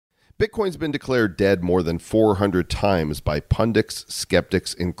Bitcoin's been declared dead more than 400 times by pundits,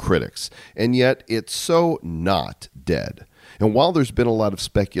 skeptics, and critics, and yet it's so not dead. And while there's been a lot of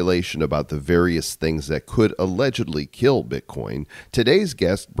speculation about the various things that could allegedly kill Bitcoin, today's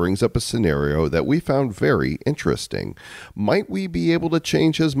guest brings up a scenario that we found very interesting. Might we be able to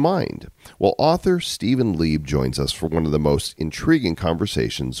change his mind? Well, author Stephen Leeb joins us for one of the most intriguing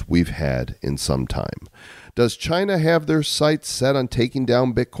conversations we've had in some time. Does China have their sights set on taking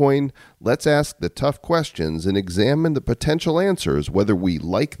down Bitcoin? Let's ask the tough questions and examine the potential answers, whether we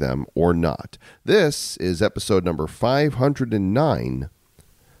like them or not. This is episode number 509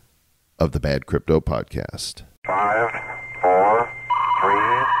 of the Bad Crypto Podcast. 5, 4, 3,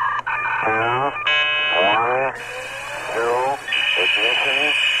 2, 1, 0,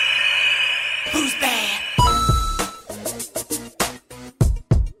 ignition. Who's bad?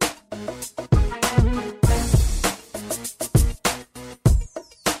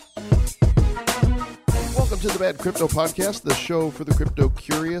 To the Bad Crypto Podcast, the show for the crypto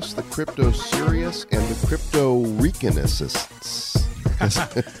curious, the crypto serious, and the crypto Ricanicists.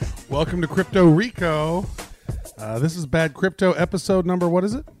 Welcome to Crypto Rico. This is Bad Crypto episode number, what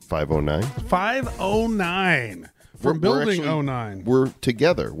is it? 509. 509. From Building 09. We're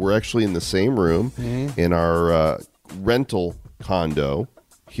together. We're actually in the same room in our rental condo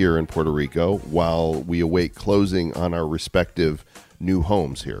here in Puerto Rico while we await closing on our respective new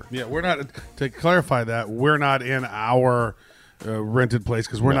homes here. Yeah, we're not, to clarify that, we're not in our rented place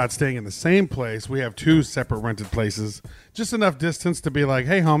because we're not staying in the same place. We have two separate rented places. Just enough distance to be like,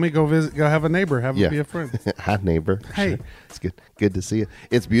 hey, homie, go visit, go have a neighbor, be a friend. Hi, neighbor. Hey. Sure. It's good to see you.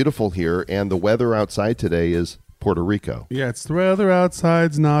 It's beautiful here, and the weather outside today is Puerto Rico. Yeah, it's the weather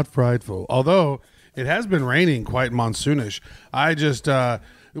outside's not frightful. Although it has been raining quite monsoonish.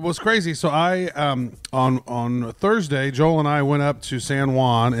 It was crazy. So I, on Thursday, Joel and I went up to San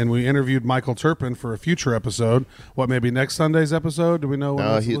Juan and we interviewed Michael Turpin for a future episode. What, maybe next Sunday's episode? Do we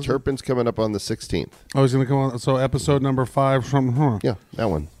know? Turpin's coming up on the 16th. Oh, he's going to come on. So episode number 5 from, Yeah, that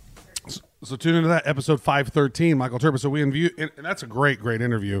one. So tune into that, episode 513, Michael Turpin. So we interview, and that's a great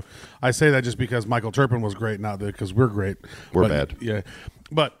interview. I say that just because Michael Turpin was great, not because we're great. We're bad. Yeah.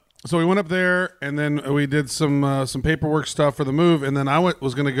 But so we went up there, and then we did some paperwork stuff for the move, and then I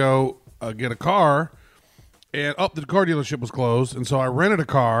was going to go get a car, and the car dealership was closed, and so I rented a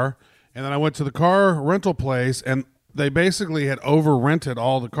car, and then I went to the car rental place, and they basically had over-rented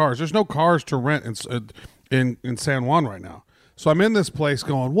all the cars. There's no cars to rent in San Juan right now. So I'm in this place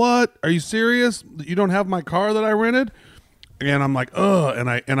going, what? Are you serious? You don't have my car that I rented? And I'm like, ugh,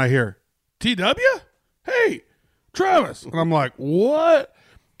 and I hear, TW? Hey, Travis. And I'm like, what?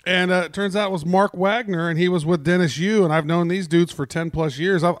 And it turns out it was Mark Wagner, and he was with Dennis Yu, and I've known these dudes for 10 plus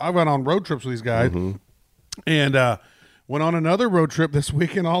years. I've went on road trips with these guys, and went on another road trip this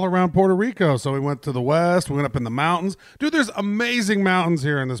weekend all around Puerto Rico. So we went to the west, we went up in the mountains. Dude, there's amazing mountains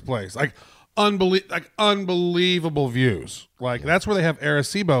here in this place, like unbelievable views. Like that's where they have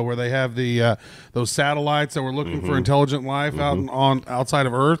Arecibo, where they have the those satellites that were looking for intelligent life outside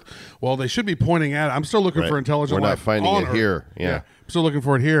of Earth. Well, they should be pointing at it. I'm still looking for intelligent life. We're not finding it Earth. here. Yeah. Still looking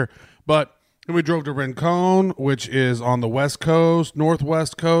for it here. But then we drove to Rincon, which is on the west coast,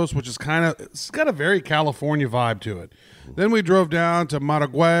 northwest coast, which is it's got a very California vibe to it. Then we drove down to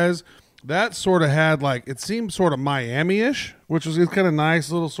Maraguez. That sort of had it seemed sort of Miami-ish, which was kind of nice,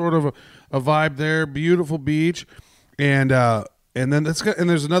 little sort of a vibe there. Beautiful beach. And then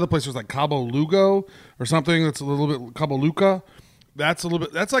there's another place there's like Cabo Lugo or something that's a little bit Cabo Luca. That's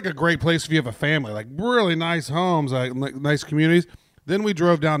like a great place if you have a family, like really nice homes, like nice communities. Then we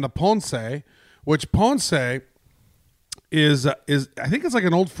drove down to Ponce, which Ponce is I think it's like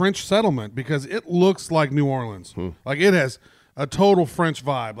an old French settlement because it looks like New Orleans. Like it has a total French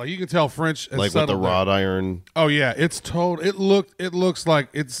vibe. Like you can tell French has like with the wrought iron. Oh yeah, it's total. It looks like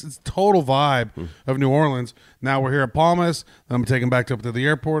it's total vibe of New Orleans. Now we're here at Palmas. Then I'm taking back up to the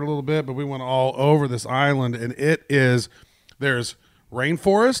airport a little bit, but we went all over this island, and there's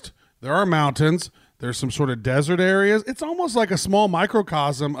rainforest, there are mountains. There's some sort of desert areas. It's almost like a small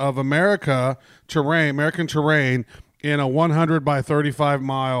microcosm of American terrain in a 100 by 35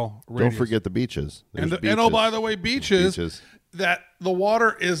 mile radius. Don't forget the beaches. And oh, by the way, beaches. That the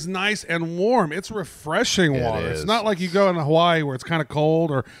water is nice and warm. It's refreshing water. It's not like you go in Hawaii where it's kind of cold,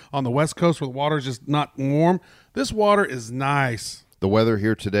 or on the West Coast where the water is just not warm. This water is nice. The weather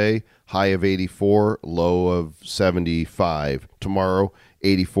here today, high of 84, low of 75. Tomorrow,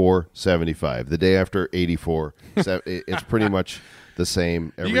 84, 75. The day after, 84. It's pretty much the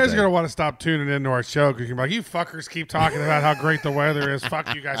same every You guys day. are going to want to stop tuning into our show because you're like, you fuckers keep talking about how great the weather is.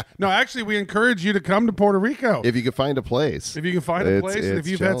 Fuck you guys. No, actually, we encourage you to come to Puerto Rico. If you can find a place. If you can find a place, and if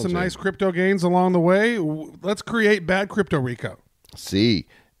you've had some nice crypto gains along the way, let's create bad Crypto Rico. See,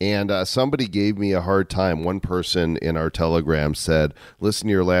 and somebody gave me a hard time. One person in our Telegram said, listen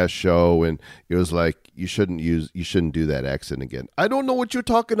to your last show, and it was like, you shouldn't do that accent again. I don't know what you're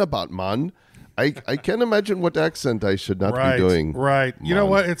talking about, man. I can't imagine what accent I should not be doing. Right. You know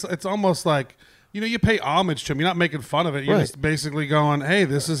what? It's almost like, you pay homage to them. You're not making fun of it. You're just basically going, hey,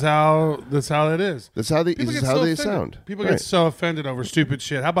 this is how it is. That's how they sound. People get so offended over stupid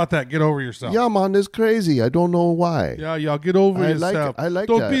shit. How about that? Get over yourself. Yeah, man, it's crazy. I don't know why. Yeah, y'all get over yourself. I like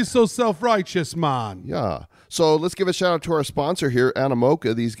Don't that. be so self-righteous, man. Yeah. So let's give a shout out to our sponsor here,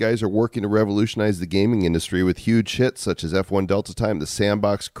 Animoca. These guys are working to revolutionize the gaming industry with huge hits such as F1 Delta Time, The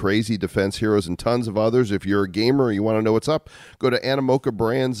Sandbox, Crazy Defense Heroes, and tons of others. If you're a gamer and you want to know what's up, go to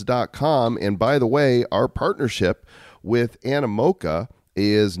animocabrands.com. And by the way, our partnership with Animoca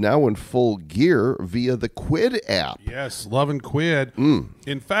is now in full gear via the Quid app. Yes, loving Quid.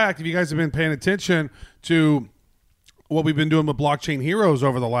 In fact, if you guys have been paying attention to what we've been doing with Blockchain Heroes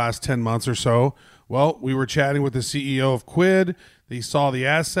over the last 10 months or so, well, we were chatting with the CEO of Quid. He saw the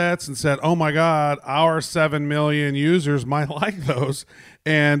assets and said, oh my God, our 7 million users might like those.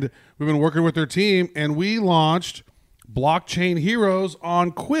 And we've been working with their team, and we launched Blockchain Heroes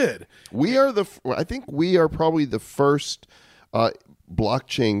on Quid. I think we are probably the first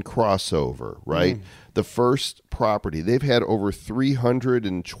blockchain crossover, right? The first property. They've had over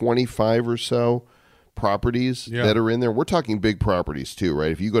 325 or so properties that are in there. We're talking big properties too,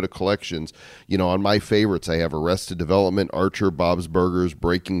 right? If you go to collections, on my favorites, I have Arrested Development, Archer, Bob's Burgers,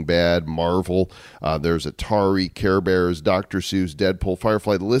 Breaking Bad, Marvel. There's Atari, Care Bears, Dr. Seuss, Deadpool,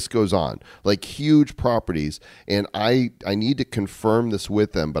 Firefly. The list goes on. Like huge properties. And I need to confirm this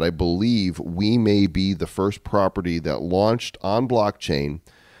with them, but I believe we may be the first property that launched on blockchain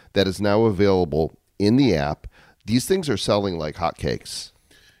that is now available in the app. These things are selling like hotcakes.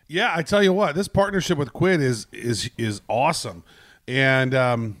 Yeah, I tell you what, this partnership with Quid is awesome, and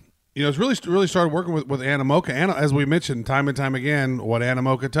it's really started working with Animoca. As we mentioned time and time again, what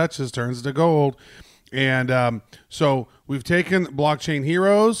Animoca touches turns to gold, and so we've taken Blockchain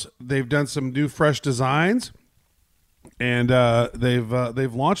Heroes. They've done some new fresh designs, and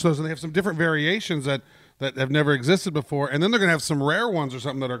they've launched those, and they have some different variations that have never existed before, and then they're going to have some rare ones or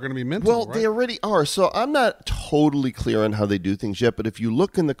something that are going to be minted. Well, right? They already are, so I'm not totally clear on how they do things yet, but if you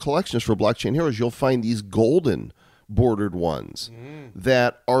look in the collections for Blockchain Heroes, you'll find these golden bordered ones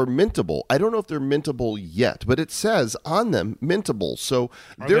that are mintable. I don't know if they're mintable yet, but it says on them mintable. So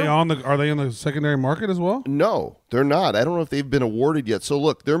are they in the secondary market as well? No, they're not. I don't know if they've been awarded yet. So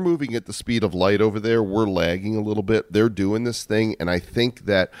look, they're moving at the speed of light over there. We're lagging a little bit. They're doing this thing, and I think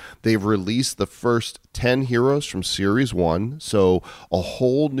that they've released the first 10 heroes from Series 1. So a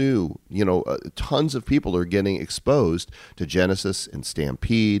whole new, tons of people are getting exposed to Genesis and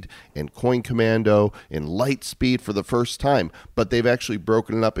Stampede and Coin Commando and Lightspeed for the first time. But they've actually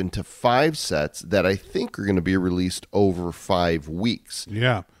broken it up into 5 sets that I think are going to be released over 5 weeks.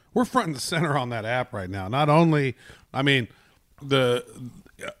 Yeah. We're front and center on that app right now. Not only, there's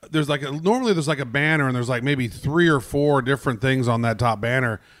like a banner, and there's like maybe 3 or 4 different things on that top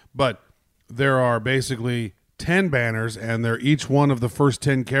banner, but there are basically 10 banners, and they're each one of the first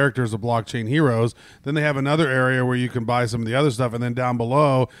 10 characters of Blockchain Heroes. Then they have another area where you can buy some of the other stuff, and then down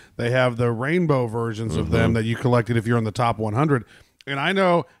below they have the rainbow versions of them that you collected if you're in the top 100. And I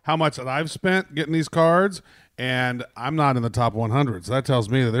know how much that I've spent getting these cards, and I'm not in the top 100. So that tells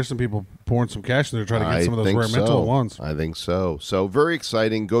me that there's some people pouring some cash in there trying to get some of those rare mental ones. I think so. So very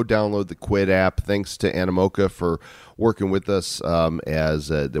exciting. Go download the Quid app. Thanks to Animoca for working with us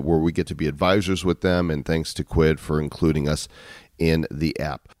where we get to be advisors with them, and thanks to Quid for including us in the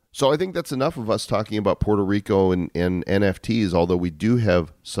app. So I think that's enough of us talking about Puerto Rico and NFTs, although we do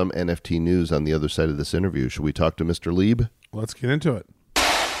have some NFT news on the other side of this interview. Should we talk to Mr. Leeb? Let's get into it.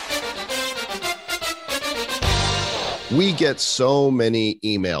 We get so many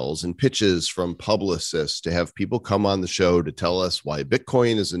emails and pitches from publicists to have people come on the show to tell us why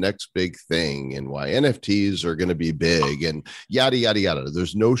Bitcoin is the next big thing and why NFTs are going to be big and yada, yada, yada.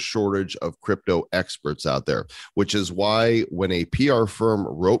 There's no shortage of crypto experts out there, which is why when a PR firm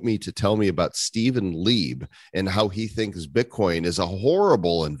wrote me to tell me about Stephen Leeb and how he thinks Bitcoin is a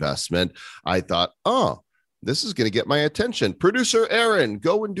horrible investment, I thought, this is going to get my attention. Producer Aaron,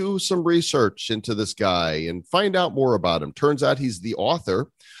 go and do some research into this guy and find out more about him. Turns out he's the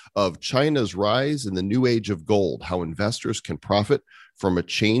author of China's Rise in the New Age of Gold, How Investors Can Profit from a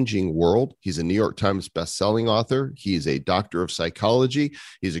Changing World. He's a New York Times bestselling author. He's a doctor of psychology.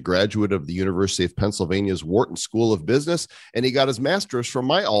 He's a graduate of the University of Pennsylvania's Wharton School of Business, and he got his master's from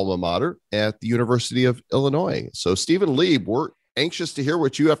my alma mater at the University of Illinois. So, Stephen Leeb, we're anxious to hear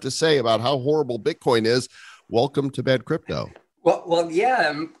what you have to say about how horrible Bitcoin is. Welcome to Bad Crypto.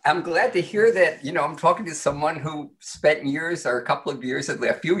 Yeah, I'm glad to hear that. I'm talking to someone who spent years, or a couple of years,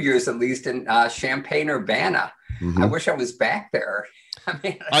 a few years at least, in Champaign-Urbana. I wish I was back there.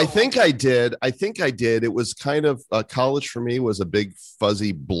 I think I did. It was kind of college for me was a big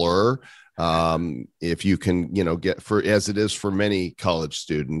fuzzy blur. If you can, get for as it is for many college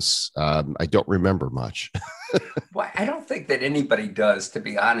students, I don't remember much. Well, I don't think that anybody does, to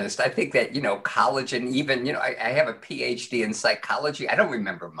be honest. I think that, college, and even, I have a PhD in psychology. I don't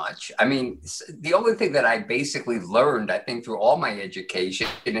remember much. I mean, the only thing that I basically learned, I think, through all my education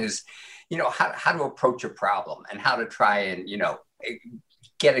is, how to approach a problem and how to try and,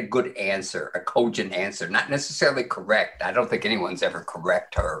 get a good answer, a cogent answer, not necessarily correct. I don't think anyone's ever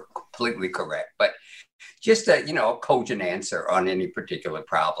correct or completely correct, but just a cogent answer on any particular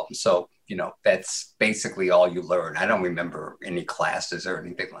problem. So, that's basically all you learn. I don't remember any classes or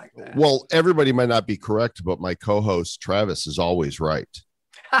anything like that. Well, everybody might not be correct, but my co-host Travis is always right.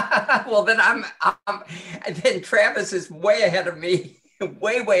 Well, then then Travis is way ahead of me,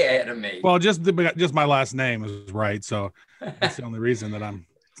 way ahead of me. Well, just my last name is right, so that's the only reason that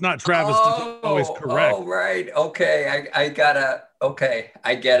it's not Travis. Always correct. Oh, right. Okay, I get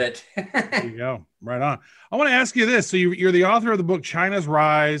it. There you go. Right on. I want to ask you this. So you're the author of the book China's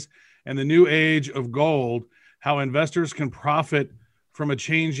Rise and the New Age of Gold: How Investors Can Profit from a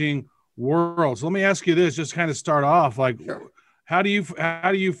Changing World. So let me ask you this, just kind of start off, Sure. How do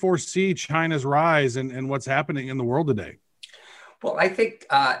you foresee China's rise and what's happening in the world today? Well, I think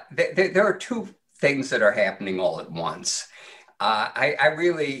there are two things that are happening all at once.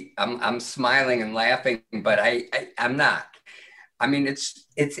 I'm smiling and laughing, but I'm not. I mean, it's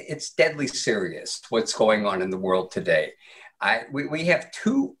deadly serious what's going on in the world today. We have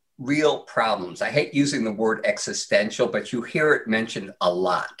two real problems. I hate using the word existential, but you hear it mentioned a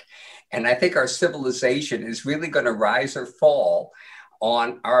lot. And I think our civilization is really going to rise or fall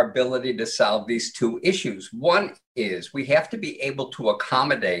on our ability to solve these two issues. One is we have to be able to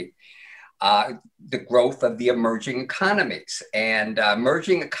accommodate the growth of the emerging economies. And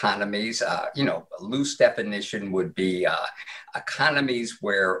emerging economies, a loose definition would be economies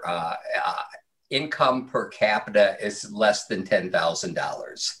where income per capita is less than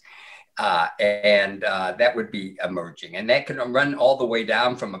 $10,000. And that would be emerging. And that can run all the way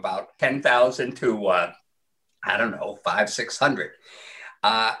down from about 10,000 to, 500-600.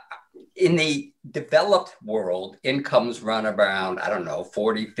 In the developed world, incomes run around,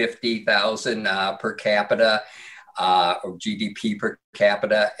 40,000-50,000 per capita, or GDP per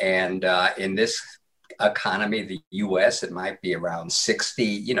capita. And in this economy, the US, it might be around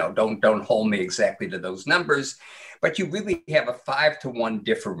 60. Don't hold me exactly to those numbers, but you really have a 5-to-1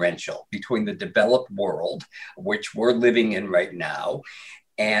 differential between the developed world, which we're living in right now,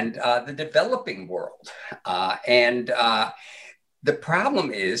 and the developing world. The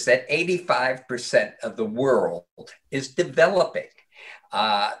problem is that 85% of the world is developing.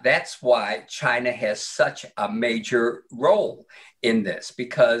 That's why China has such a major role in this,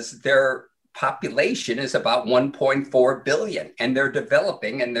 because their population is about 1.4 billion, and they're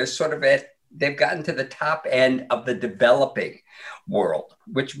developing, and they're sort of they've gotten to the top end of the developing world,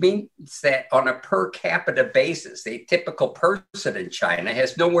 which means that on a per capita basis, the typical person in China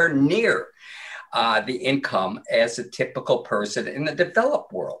has nowhere near the income as a typical person in the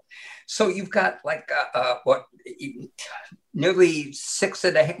developed world. So you've got nearly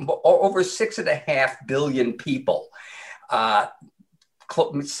over 6.5 billion people,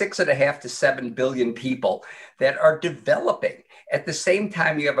 6.5 to 7 billion people that are developing. At the same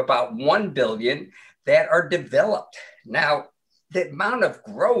time, you have about 1 billion that are developed. Now, the amount of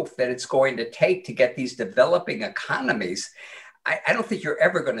growth that it's going to take to get these developing economies, I don't think you're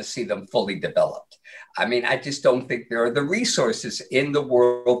ever going to see them fully developed. I mean, I just don't think there are the resources in the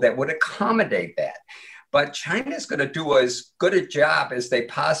world that would accommodate that. But China's going to do as good a job as they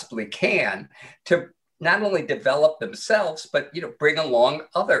possibly can to not only develop themselves, but bring along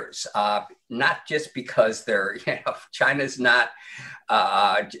others. Not just because they're, China's not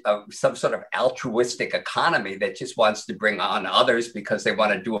some sort of altruistic economy that just wants to bring on others because they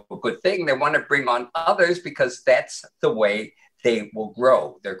want to do a good thing. They want to bring on others because that's the way they will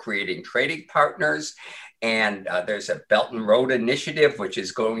grow. They're creating trading partners, and there's a Belt and Road Initiative, which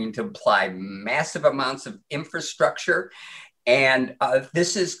is going to imply massive amounts of infrastructure. And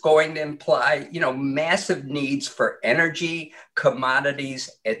this is going to imply, massive needs for energy, commodities,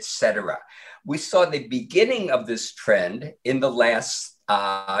 etc. We saw the beginning of this trend in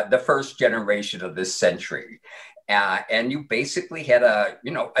the first generation of this century. And you basically had a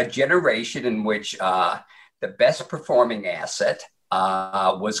generation in which the best performing asset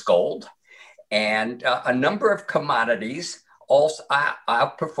was gold, and a number of commodities also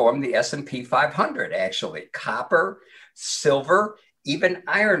outperformed the S&P 500, actually. Copper, silver, even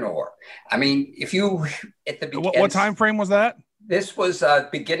iron ore. I mean, if you at the beginning, what time frame was that? This was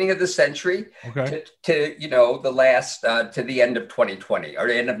beginning of the century Okay. to the last to the end of 2020 or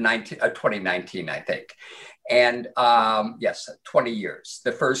the end of 2019, I think. And yes, 20 years.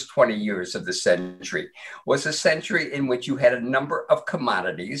 The first 20 years of the century was a century in which you had a number of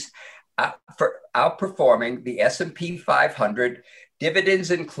commodities for outperforming the S&P 500, dividends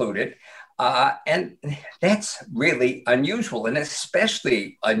included. And that's really unusual. And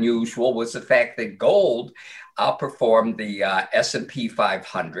especially unusual was the fact that gold outperformed the S&P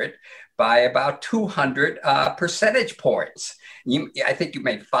 500 by about 200 percentage points. I think you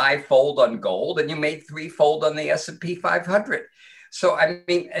made fivefold on gold and you made threefold on the S&P 500. So, I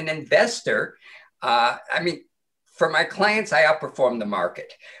mean, an investor, for my clients, I outperformed the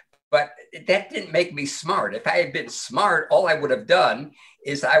market. But that didn't make me smart. If I had been smart, all I would have done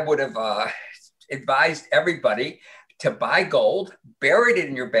is I would have advised everybody to buy gold, bury it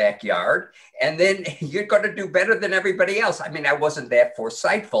in your backyard, and then you're going to do better than everybody else. I mean, I wasn't that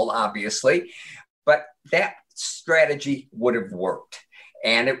foresightful, obviously, but that strategy would have worked,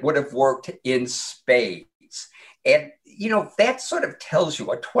 and it would have worked in spades. And, that sort of tells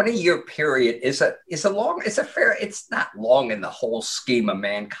you a 20-year period it's not long in the whole scheme of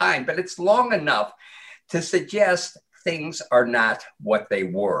mankind, but it's long enough to suggest things are not what they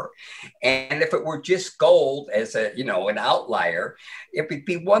were. And if it were just gold as an outlier, it would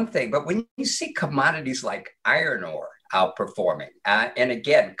be one thing. But when you see commodities like iron ore outperforming, and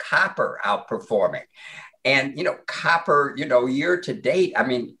again, copper outperforming, and, copper, year to date, I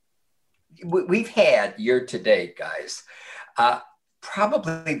mean, we've had year to date, guys,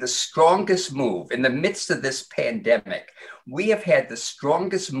 probably the strongest move in the midst of this pandemic. We have had the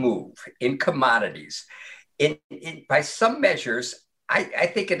strongest move in commodities by some measures,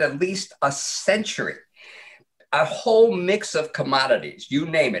 I think in at least a century. A whole mix of commodities, you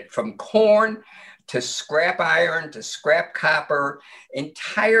name it, from corn to scrap iron to scrap copper,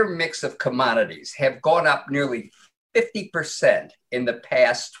 entire mix of commodities have gone up nearly 50% in the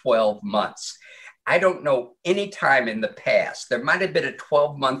past 12 months. I don't know any time in the past. There might have been a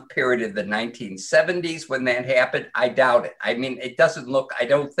 12-month period in the 1970s when that happened. I doubt it. I mean, I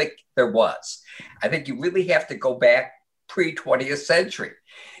don't think there was. I think you really have to go back pre-20th century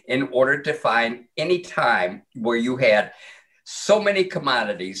in order to find any time where you had so many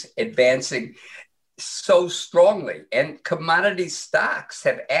commodities advancing so strongly. And commodity stocks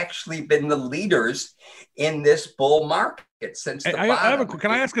have actually been the leaders in this bull market since the bottom.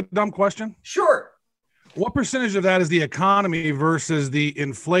 Can I ask a dumb question? Sure. What percentage of that is the economy versus the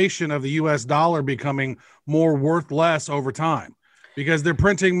inflation of the U.S. dollar becoming more worth less over time? Because they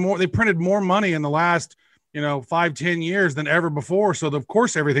printed more money in the last, 5-10 years than ever before. So of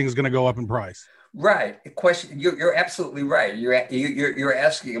course, everything's going to go up in price. Right. Question. You're absolutely right. You're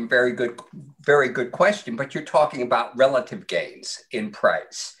asking a very good question, but you're talking about relative gains in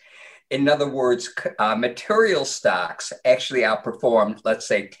price. In other words, material stocks actually outperformed, let's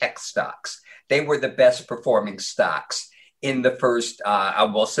say, tech stocks. They were the best performing stocks in the first,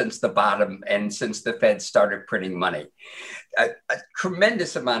 since the bottom and since the Fed started printing money. A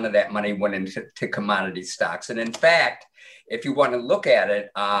tremendous amount of that money went into commodity stocks. And in fact, if you want to look at it,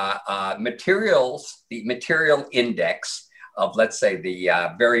 the material index of, let's say,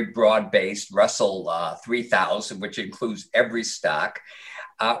 the very broad-based Russell 3000, which includes every stock,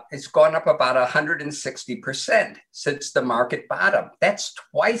 it's gone up about 160% since the market bottom. That's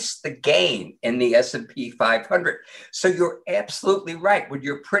twice the gain in the S&P 500. So you're absolutely right. When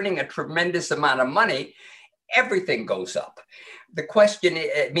you're printing a tremendous amount of money, everything goes up. The question,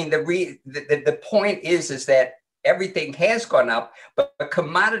 the point is that everything has gone up, but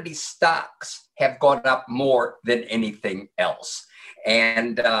commodity stocks have gone up more than anything else.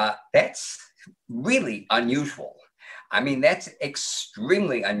 And that's really unusual. I mean, that's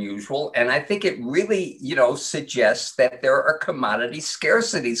extremely unusual. And I think it really, suggests that there are commodity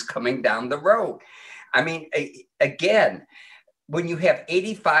scarcities coming down the road. I mean, again, when you have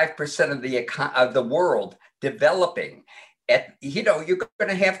 85% of the world developing you're going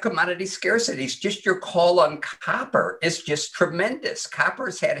to have commodity scarcities. Just your call on copper is just tremendous.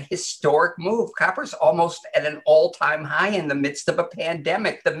 Copper's had a historic move. Copper's almost at an all-time high in the midst of a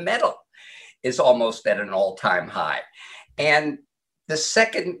pandemic. The metal is almost at an all-time high. And the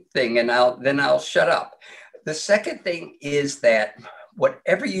second thing, and I'll shut up. The second thing is that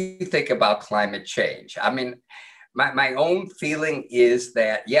whatever you think about climate change, I mean, my own feeling is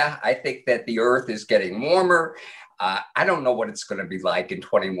that, yeah, I think that the Earth is getting warmer. I don't know what it's going to be like in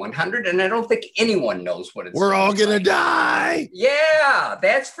 2100, and I don't think anyone knows what it's. We're all going to like. die. Yeah,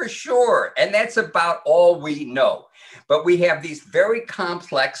 that's for sure, and that's about all we know. But we have these very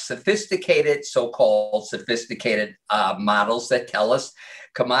complex, sophisticated, so-called sophisticated models that tell us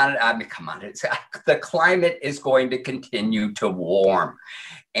commodities. The climate is going to continue to warm,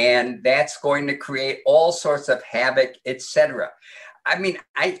 and that's going to create all sorts of havoc, etc. I mean,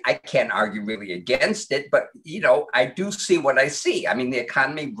 I can't argue really against it, but, I do see what I see. I mean, the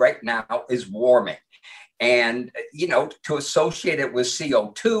economy right now is warming. And, to associate it with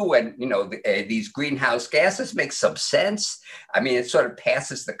CO2 and, these greenhouse gases makes some sense. I mean, it sort of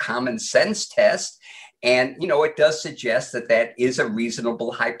passes the common sense test. And, it does suggest that that is a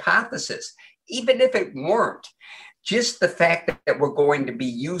reasonable hypothesis. Even if it weren't, just the fact that we're going to be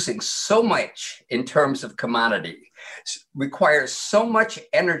using so much in terms of commodity requires so much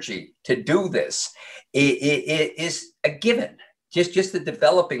energy to do this. It is a given. Just the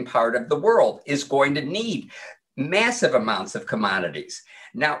developing part of the world is going to need massive amounts of commodities.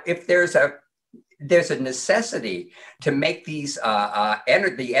 Now, if there's a necessity to make these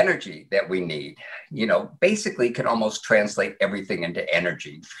the energy that we need, basically can almost translate everything into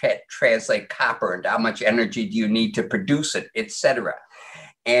energy, translate copper into how much energy do you need to produce it, etc.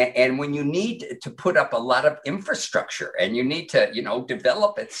 And when you need to put up a lot of infrastructure and you need to,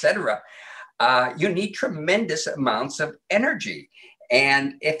 develop, etc., you need tremendous amounts of energy.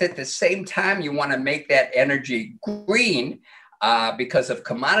 And if at the same time you want to make that energy green because of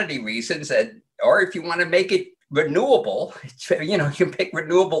commodity reasons, or if you want to make it renewable, you pick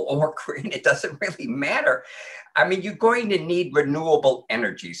renewable or green, it doesn't really matter. I mean, you're going to need renewable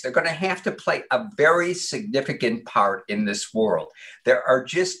energies. They're going to have to play a very significant part in this world.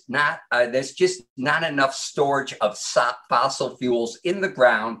 There's just not enough storage of fossil fuels in the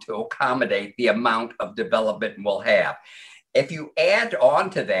ground to accommodate the amount of development we'll have. If you add on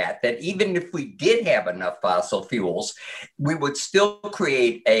to that even if we did have enough fossil fuels, we would still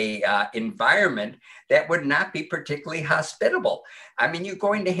create a environment that would not be particularly hospitable. I mean, you're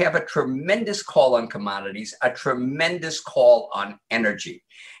going to have a tremendous call on commodities, a tremendous call on energy,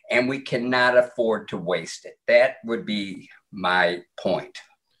 and we cannot afford to waste it. That would be my point.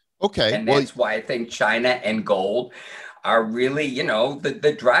 Okay. And that's why I think China and gold are really,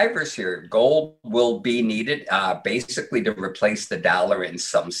 the drivers here. Gold will be needed basically to replace the dollar in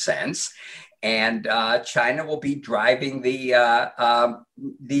some sense. And China will be driving the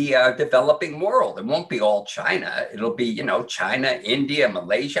developing world. It won't be all China. It'll be, China, India,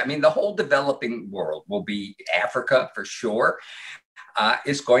 Malaysia. I mean, the whole developing world will be Africa for sure.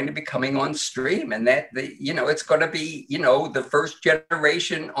 Is going to be coming on stream, and that it's going to be the first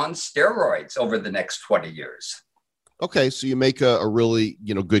generation on steroids over the next 20 years. Okay, so you make a really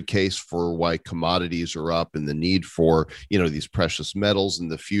good case for why commodities are up and the need for these precious metals in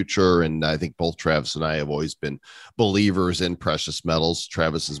the future. And I think both Travis and I have always been believers in precious metals.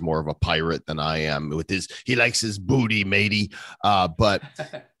 Travis is more of a pirate than I am. He likes his booty, matey. But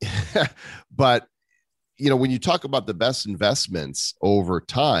when you talk about the best investments over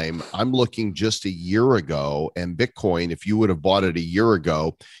time, I'm looking just a year ago, and Bitcoin, if you would have bought it a year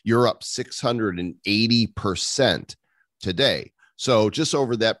ago, you're up 680% today. So just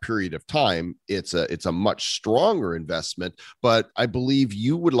over that period of time, it's a much stronger investment. But I believe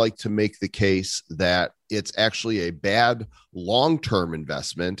you would like to make the case that it's actually a bad long-term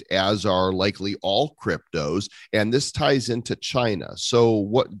investment, as are likely all cryptos. And this ties into China.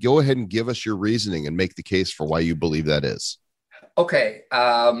 So go ahead and give us your reasoning and make the case for why you believe that is. Okay.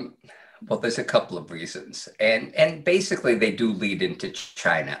 Well, there's a couple of reasons. And basically they do lead into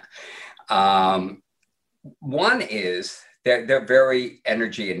China. One is they're very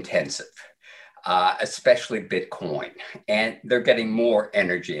energy intensive, especially Bitcoin, and they're getting more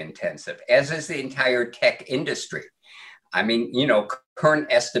energy intensive, as is the entire tech industry. I mean, current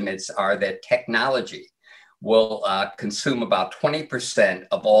estimates are that technology will consume about 20%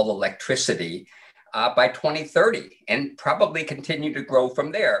 of all electricity by 2030, and probably continue to grow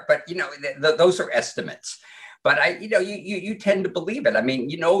from there. But those are estimates. But you tend to believe it. I mean,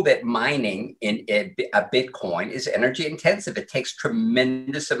 that mining in a Bitcoin is energy intensive. It takes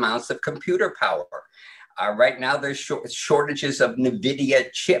tremendous amounts of computer power. Right now, there's shortages of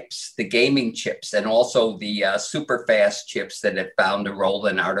NVIDIA chips, the gaming chips, and also the super fast chips that have found a role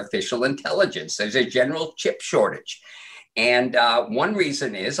in artificial intelligence. There's a general chip shortage. And one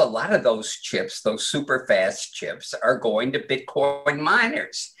reason is a lot of those chips, those super fast chips, are going to Bitcoin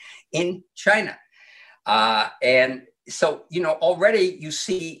miners in China. And so, already you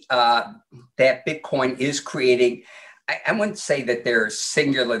see that Bitcoin is creating, I wouldn't say that they're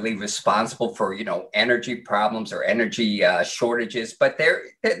singularly responsible for, energy problems or energy shortages, but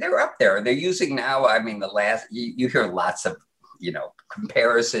they're up there. They're using now, you hear lots of,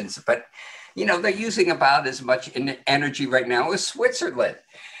 comparisons, but, they're using about as much energy right now as Switzerland.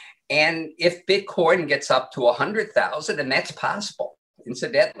 And if Bitcoin gets up to 100,000, and that's possible,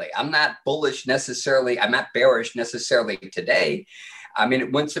 incidentally, I'm not bearish necessarily today.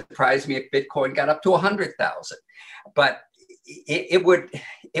 It wouldn't surprise me if Bitcoin got up to 100,000, but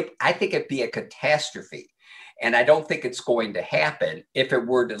I think it'd be a catastrophe. And I don't think it's going to happen if it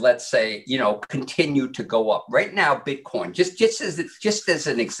were to, let's say, continue to go up. Right now, Bitcoin, just as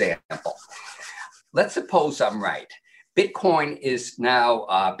an example, let's suppose I'm right. Bitcoin is now,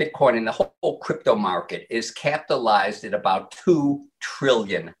 Bitcoin in the whole crypto market is capitalized at about $2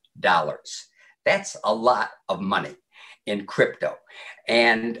 trillion. That's a lot of money in crypto.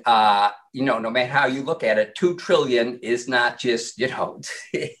 And, no matter how you look at it, 2 trillion is not just,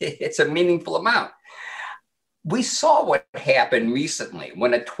 it's a meaningful amount. We saw what happened recently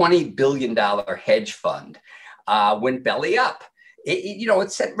when a $20 billion hedge fund went belly up.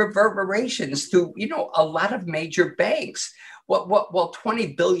 It sent reverberations through, a lot of major banks. Well,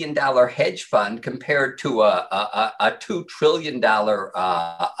 $20 billion hedge fund compared to a $2 trillion,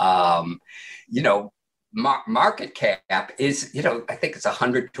 market cap is, I think it's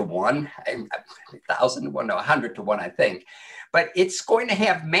 100 to 1, 1,000 to 1, no, 100 to 1, I think. But it's going to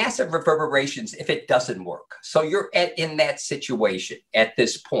have massive reverberations if it doesn't work. So you're in that situation at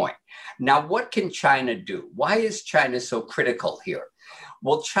this point. Now, what can China do? Why is China so critical here?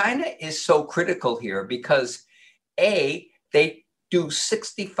 Well, China is so critical here because, A, they do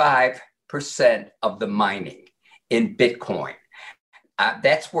 65% of the mining in Bitcoin.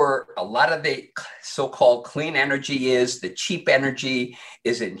 That's where a lot of the so-called clean energy is. The cheap energy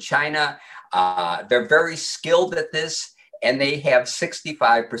is in China. They're very skilled at this, and they have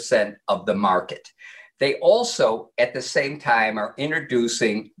 65% of the market. They also, at the same time, are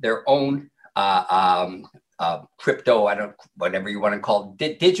introducing their own crypto, whatever you want to call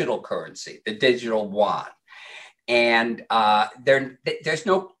it, digital currency, the digital yuan. And there's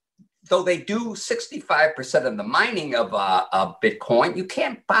no, though they do 65% of the mining of Bitcoin, you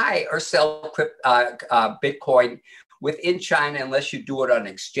can't buy or sell Bitcoin within China unless you do it on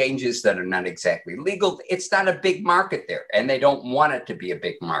exchanges that are not exactly legal. It's not a big market there, and they don't want it to be a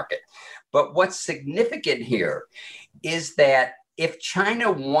big market. But what's significant here is that if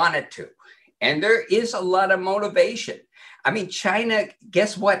China wanted to, and there is a lot of motivation. China,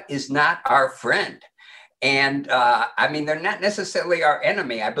 guess what, is not our friend. And they're not necessarily our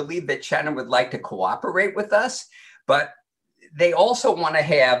enemy. I believe that China would like to cooperate with us, but they also want to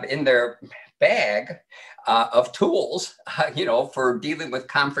have in their bag of tools, for dealing with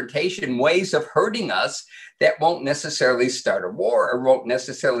confrontation, ways of hurting us that won't necessarily start a war or won't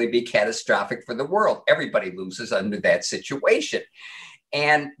necessarily be catastrophic for the world. Everybody loses under that situation.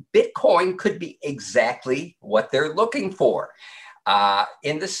 And Bitcoin could be exactly what they're looking for,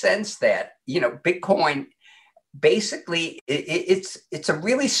 in the sense that, Bitcoin, basically, it's a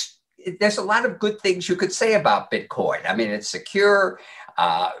really, there's a lot of good things you could say about Bitcoin. It's secure.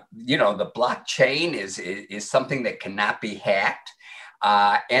 The blockchain is something that cannot be hacked,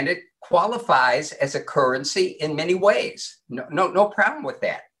 and it qualifies as a currency in many ways. No problem with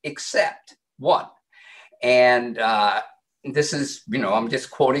that, except one. And this is, I'm just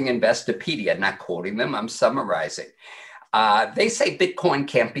quoting Investopedia, not quoting them, I'm summarizing. They say Bitcoin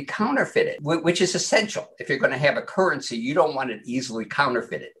can't be counterfeited, which is essential. If you're going to have a currency, you don't want it easily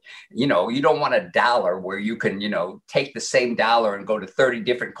counterfeited. You don't want a dollar where you can, take the same dollar and go to 30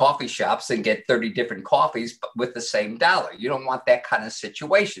 different coffee shops and get 30 different coffees with the same dollar. You don't want that kind of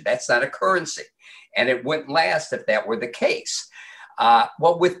situation. That's not a currency. And it wouldn't last if that were the case.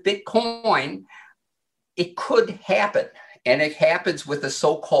 Well, with Bitcoin, it could happen. And it happens with a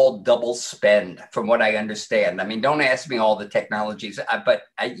so-called double spend, from what I understand. Don't ask me all the technologies, but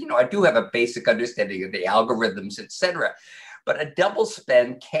I do have a basic understanding of the algorithms, et cetera. But a double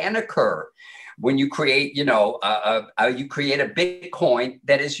spend can occur when you create, you create a Bitcoin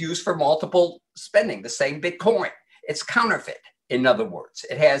that is used for multiple spending, the same Bitcoin. It's counterfeit. In other words,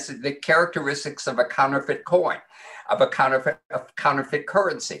 it has the characteristics of a counterfeit coin, of a counterfeit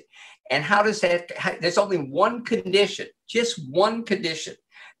currency. And how does that, there's only one condition, just one condition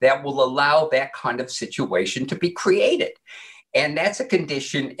that will allow that kind of situation to be created. And that's a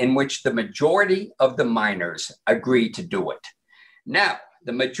condition in which the majority of the miners agree to do it. Now,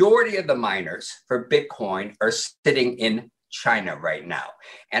 the majority of the miners for Bitcoin are sitting in China right now.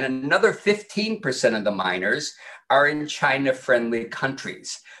 And another 15% of the miners are in China-friendly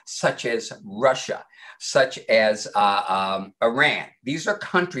countries, such as Russia, such as Iran. These are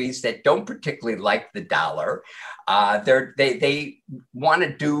countries that don't particularly like the dollar. They want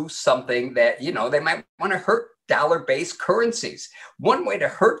to do something that, they might want to hurt dollar-based currencies. One way to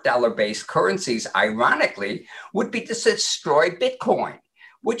hurt dollar-based currencies, ironically, would be to destroy Bitcoin,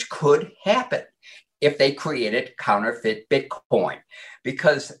 which could happen if they created counterfeit Bitcoin,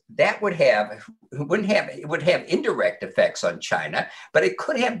 because that would have indirect effects on China, but it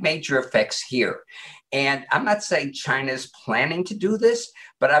could have major effects here. And I'm not saying China's planning to do this,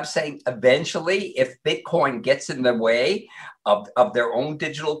 but I'm saying eventually, if Bitcoin gets in the way of their own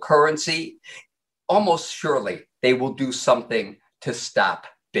digital currency, almost surely they will do something to stop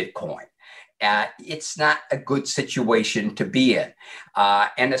Bitcoin. It's not a good situation to be in.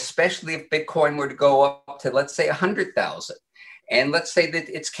 And especially if Bitcoin were to go up to, let's say, 100,000. And let's say that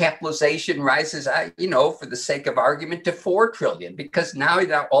its capitalization rises, for the sake of argument, to 4 trillion, because now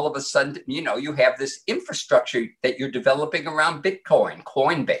all of a sudden, you have this infrastructure that you're developing around Bitcoin,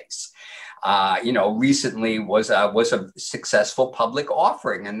 Coinbase. Recently was a successful public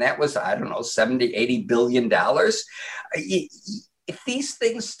offering, and that was, 70, $80 billion. If these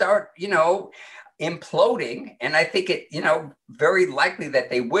things start, imploding, and I think it, very likely that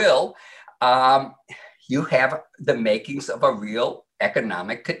they will, you have the makings of a real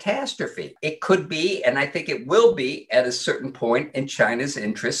economic catastrophe. It could be, and I think it will be at a certain point in China's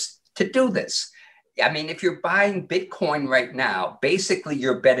interest to do this. I mean, if you're buying Bitcoin right now, basically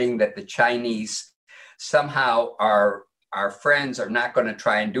you're betting that the Chinese somehow our friends are not going to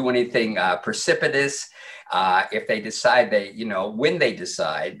try and do anything precipitous. If they decide when they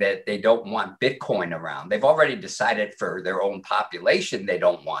decide that they don't want Bitcoin around, they've already decided for their own population they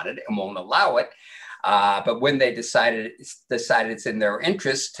don't want it and won't allow it. But when they decide it's in their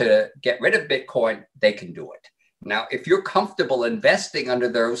interest to get rid of Bitcoin, they can do it. Now, if you're comfortable investing under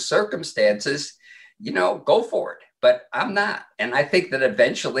those circumstances, go for it. But I'm not. And I think that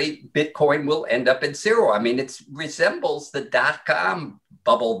eventually Bitcoin will end up at zero. I mean, it resembles the dot-com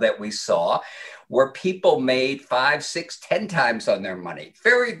bubble that we saw, where people made 5, 6, 10 times on their money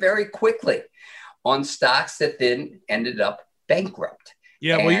very, very quickly on stocks that then ended up bankrupt.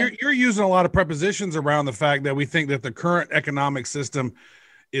 Yeah, well, you're using a lot of prepositions around the fact that we think that the current economic system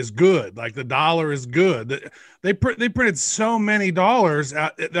is good, like the dollar is good. They printed so many dollars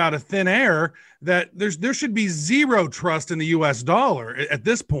out of thin air that there should be zero trust in the U.S. dollar at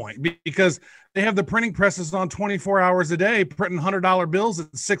this point, because they have the printing presses on 24 hours a day, printing $100 bills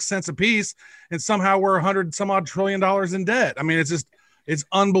at 6 cents a piece, and somehow we're 100 some odd trillion dollars in debt. I mean, it's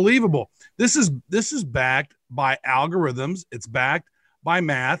unbelievable. This is backed by algorithms. It's backed by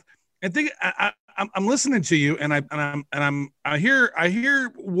math. I'm listening to you, and I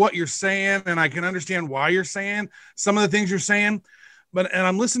hear what you're saying, and I can understand why you're saying some of the things you're saying, and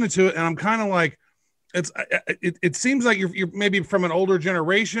I'm listening to it, and I'm kind of like, it seems like you're maybe from an older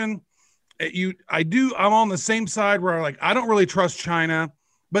generation. I'm on the same side where I don't really trust China,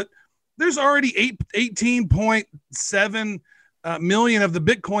 but there's already 18.7 million of the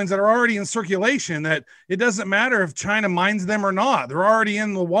Bitcoins that are already in circulation, that it doesn't matter if China mines them or not. They're already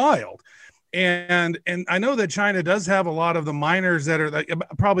in the wild. And I know that China does have a lot of the miners that are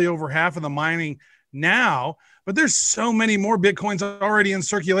probably over half of the mining now, but there's so many more Bitcoins already in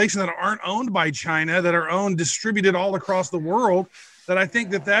circulation that aren't owned by China, that are distributed all across the world, that I think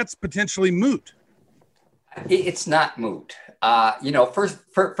that that's potentially moot. It's not moot.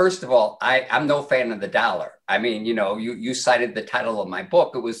 First of all, I'm no fan of the dollar. I mean, you cited the title of my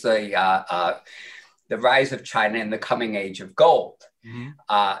book. It was the Rise of China and the Coming Age of Gold.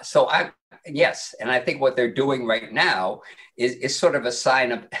 Mm-hmm. Yes, and I think what they're doing right now is sort of a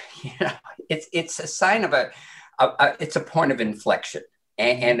sign of, it's a sign of it's a point of inflection,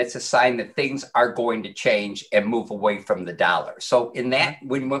 and it's a sign that things are going to change and move away from the dollar. So in that,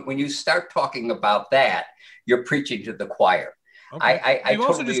 when you start talking about that, you're preaching to the choir. Okay. I You've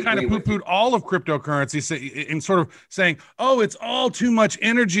also just kind of poo-pooed all of cryptocurrency in sort of saying, oh, it's all too much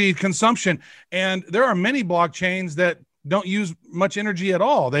energy consumption, and there are many blockchains that don't use much energy at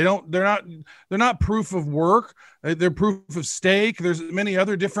all. They're not proof of work. They're proof of stake. There's many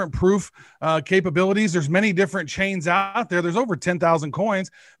other different proof capabilities. There's many different chains out there. There's over 10,000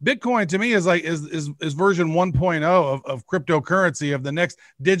 coins. Bitcoin to me is like is version 1.0 of cryptocurrency, of the next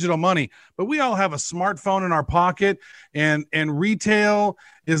digital money. But we all have a smartphone in our pocket, and retail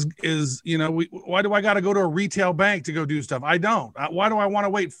is why do I got to go to a retail bank to go do stuff? I don't. Why do I want to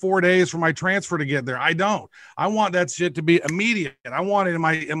wait 4 days for my transfer to get there? I don't. I want that shit to be immediate. I want it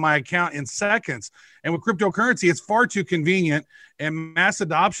in my account in seconds. And with cryptocurrency, it's far too convenient, and mass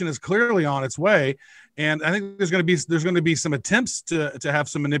adoption is clearly on its way. And I think there's going to be some attempts to have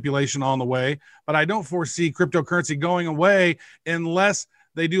some manipulation on the way, but I don't foresee cryptocurrency going away unless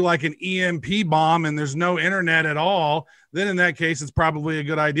they do like an EMP bomb and there's no internet at all. Then in that case, it's probably a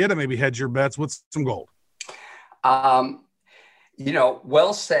good idea to maybe hedge your bets with some gold. Well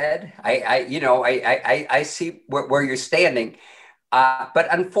said. I see where you're standing. But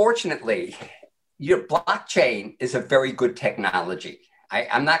unfortunately, blockchain is a very good technology.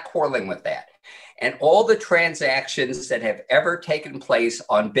 I'm not quarreling with that. And all the transactions that have ever taken place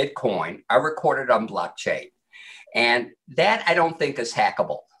on Bitcoin are recorded on blockchain. And that I don't think is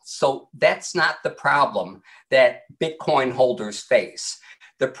hackable. So that's not the problem that Bitcoin holders face.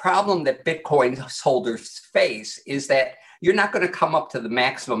 The problem that Bitcoin holders face is that you're not going to come up to the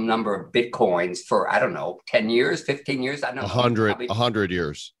maximum number of Bitcoins for, 10 years, 15 years. I don't know. 100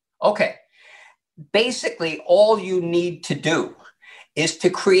 years. Okay. Basically, all you need to do is to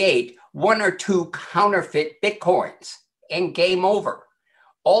create one or two counterfeit Bitcoins and game over.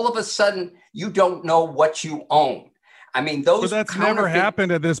 All of a sudden, you don't know what you own. I mean, but that's never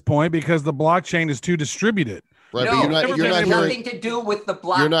happened at this point because the blockchain is too distributed. Right, no, but you're not nothing to do with the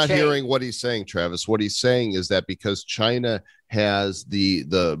blockchain. You're not hearing what he's saying, Travis. What he's saying is that because China has the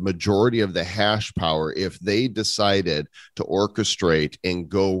majority of the hash power, if they decided to orchestrate and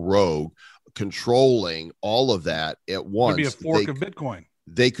go rogue, controlling all of that at once, it'd be a fork of Bitcoin.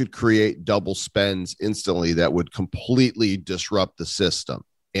 They could create double spends instantly that would completely disrupt the system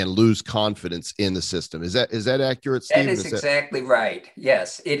and lose confidence in the system. Is that accurate, Steve? That is exactly right.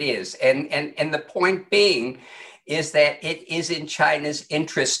 Yes, it is. And the point being is that it is in China's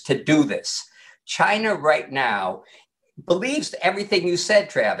interest to do this. China right now believes everything you said,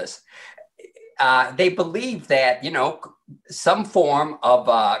 Travis. They believe that, some form of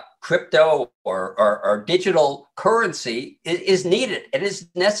crypto or digital currency is needed and is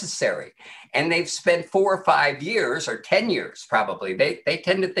necessary. And they've spent 4 or 5 years or 10 years, probably. They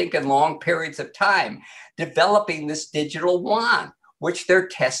tend to think in long periods of time, developing this digital yuan, which they're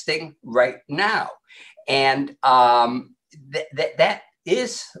testing right now. And that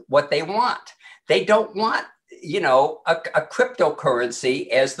is what they want. They don't want, a cryptocurrency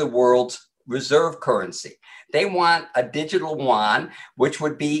as the world's reserve currency. They want a digital yuan, which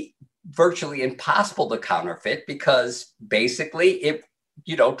would be virtually impossible to counterfeit because basically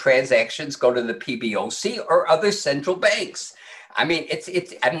transactions go to the PBOC or other central banks. I mean,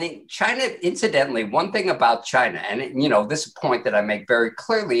 China, incidentally, one thing about China, and this point that I make very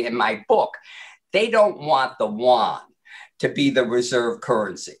clearly in my book, they don't want the yuan to be the reserve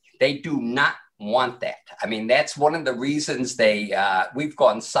currency. They do not want that. I mean, that's one of the reasons we've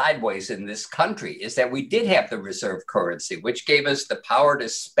gone sideways in this country, is that we did have the reserve currency, which gave us the power to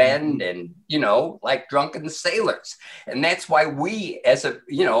spend and, like drunken sailors. And that's why we as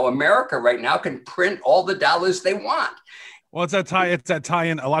America right now can print all the dollars they want. Well, it's that tie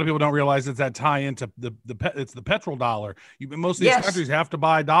in. A lot of people don't realize it's that tie into it's the petrodollar. Most of these countries have to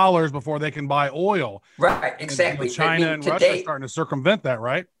buy dollars before they can buy oil. Right. Exactly. And, China and Russia are starting to circumvent that,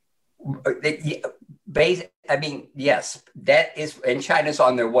 right? Yes, that is, and China's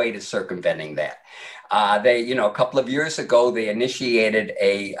on their way to circumventing that. They, a couple of years ago, they initiated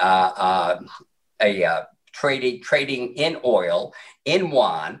a trading in oil in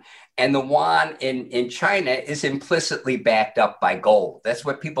yuan, and the yuan in China is implicitly backed up by gold. That's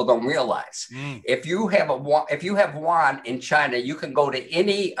what people don't realize. If you have yuan in China, you can go to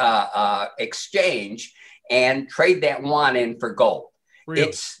any exchange and trade that yuan in for gold. Really?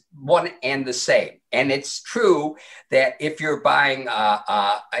 It's one and the same. And it's true that if you're buying,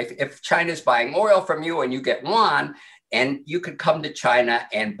 if China's buying oil from you and you get yuan, and you could come to China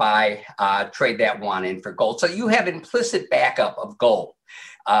and trade that yuan in for gold. So you have implicit backup of gold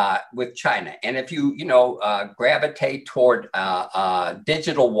with China. And if you, gravitate toward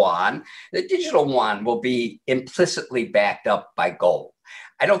digital yuan, the digital yuan will be implicitly backed up by gold.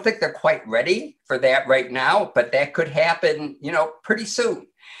 I don't think they're quite ready for that right now, but that could happen, pretty soon.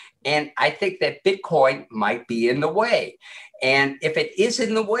 And I think that Bitcoin might be in the way. And if it is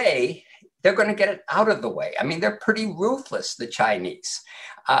in the way, they're going to get it out of the way. I mean, they're pretty ruthless, the Chinese.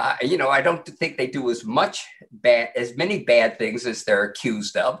 I don't think they do as many bad things as they're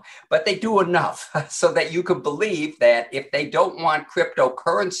accused of, but they do enough so that you can believe that if they don't want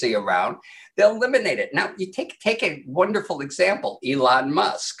cryptocurrency around, they'll eliminate it. Now, you take a wonderful example, Elon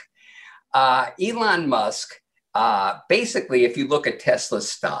Musk. Basically, if you look at Tesla's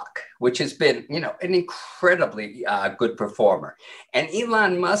stock, which has been, an incredibly good performer, and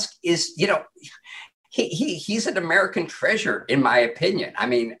Elon Musk is, he's an American treasure, in my opinion. I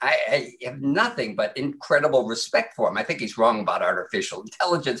mean, I have nothing but incredible respect for him. I think he's wrong about artificial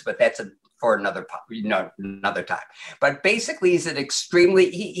intelligence, but that's for another time. But basically, he's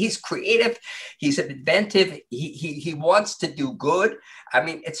he's creative, he's inventive, he wants to do good. I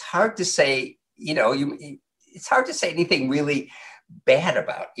mean, it's hard to say, it's hard to say anything really bad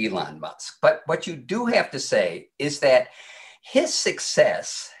about Elon Musk. But what you do have to say is that his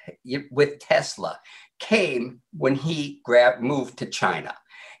success with Tesla came when he moved to China.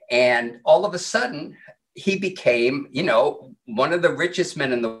 And all of a sudden, he became, one of the richest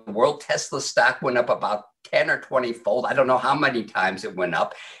men in the world. Tesla stock went up about 10 or 20 fold. I don't know how many times it went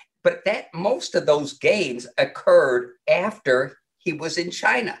up, but most of those gains occurred after he was in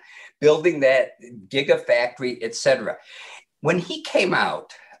China, building that gigafactory, et cetera. When he came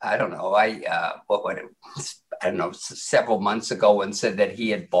out, I don't know, several months ago, and said that he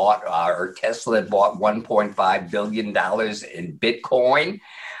had bought, or Tesla had bought $1.5 billion in Bitcoin.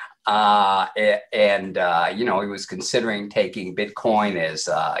 He was considering taking Bitcoin as,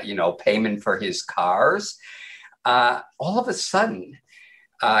 payment for his cars. All of a sudden,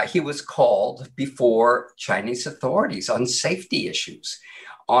 he was called before Chinese authorities on safety issues,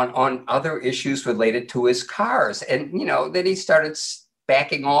 on other issues related to his cars. And, then he started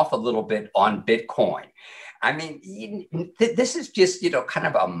backing off a little bit on Bitcoin. I mean, this is just, kind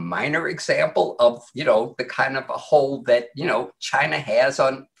of a minor example of, the kind of a hold that, China has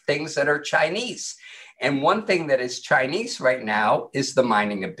on things that are Chinese. And one thing that is Chinese right now is the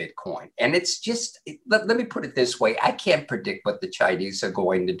mining of Bitcoin. And it's just, let me put it this way. I can't predict what the Chinese are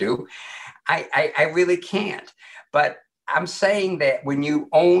going to do. I really can't. But I'm saying that when you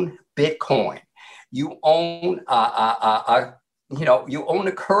own Bitcoin, you own you own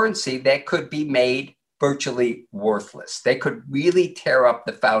a currency that could be made virtually worthless. They could really tear up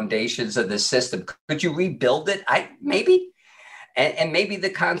the foundations of the system. Could you rebuild it? Maybe. And maybe the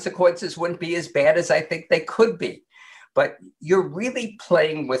consequences wouldn't be as bad as I think they could be. But you're really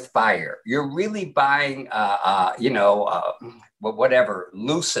playing with fire. You're really buying, whatever,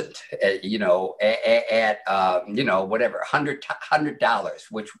 Lucent, at whatever, $100,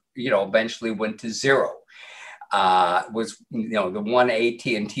 which, eventually went to zero. Was the one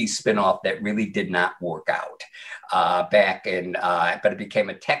AT&T spinoff that really did not work out back in, but it became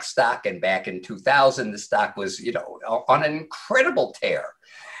a tech stock. And back in 2000, the stock was, on an incredible tear,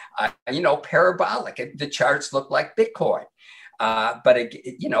 parabolic. The charts look like Bitcoin. But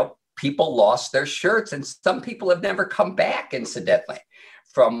people lost their shirts, and some people have never come back, incidentally,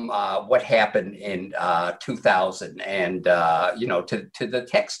 from what happened in 2000 and, to the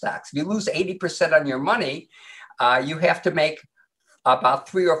tech stocks. If you lose 80% on your money, you have to make about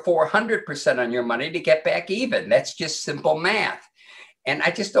 300 or 400% on your money to get back even. That's just simple math. And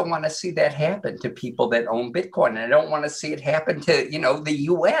I just don't want to see that happen to people that own Bitcoin. And I don't want to see it happen to, the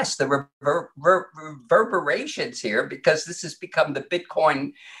US, the reverberations here, because this has become the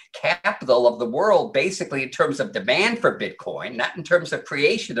Bitcoin capital of the world, basically in terms of demand for Bitcoin, not in terms of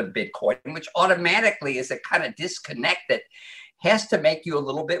creation of Bitcoin, which automatically is a kind of disconnect that has to make you a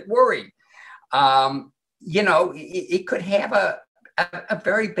little bit worried. It could have a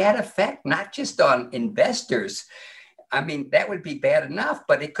very bad effect, not just on investors. I mean, that would be bad enough,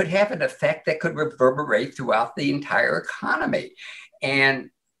 but it could have an effect that could reverberate throughout the entire economy. And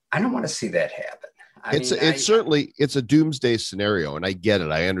I don't want to see that happen. It's a doomsday scenario, and I get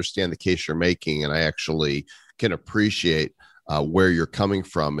it. I understand the case you're making, and I actually can appreciate where you're coming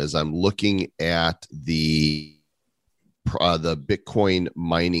from as I'm looking at the Bitcoin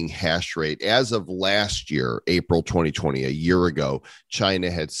mining hash rate. As of last year, April 2020, a year ago, China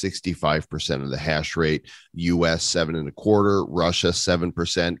had 65% of the hash rate, US 7.25%, Russia 7%,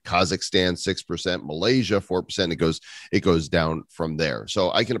 Kazakhstan 6%, Malaysia 4%. It goes down from there.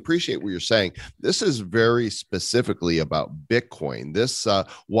 So I can appreciate what you're saying. This is very specifically about Bitcoin. This,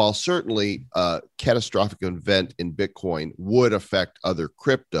 while certainly a catastrophic event in Bitcoin would affect other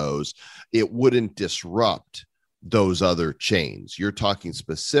cryptos, it wouldn't disrupt those other chains. You're talking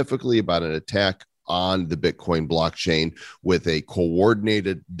specifically about an attack on the Bitcoin blockchain with a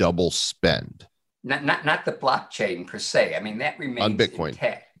coordinated double spend. Not the blockchain per se. I mean, that remains on Bitcoin.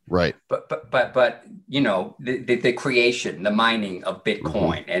 intact. Right. But the creation, the mining of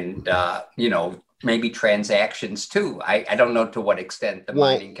Bitcoin, and maybe transactions too. I don't know to what extent the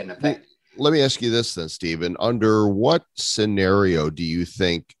mining can affect. Let me ask you this then, Stephen. Under what scenario do you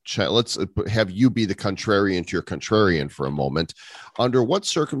think, let's have you be the contrarian to your contrarian for a moment. Under what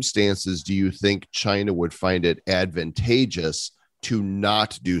circumstances do you think China would find it advantageous to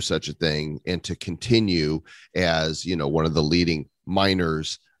not do such a thing and to continue as, one of the leading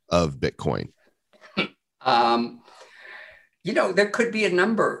miners of Bitcoin? There could be a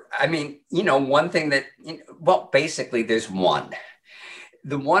number. I mean, one thing that, basically there's one.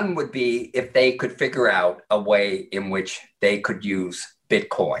 The one would be if they could figure out a way in which they could use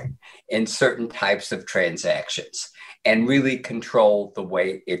Bitcoin in certain types of transactions and really control the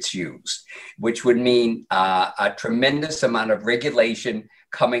way it's used, which would mean a tremendous amount of regulation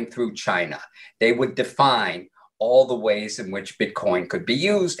coming through China. They would define all the ways in which Bitcoin could be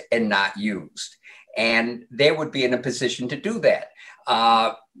used and not used. And they would be in a position to do that.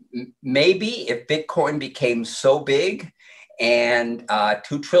 Maybe if Bitcoin became so big and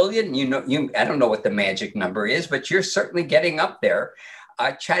 2 trillion, I don't know what the magic number is, but you're certainly getting up there.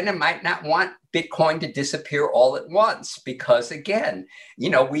 China might not want Bitcoin to disappear all at once because, again,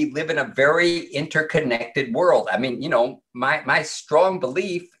 we live in a very interconnected world. I mean, my strong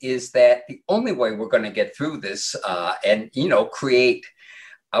belief is that the only way we're going to get through this and create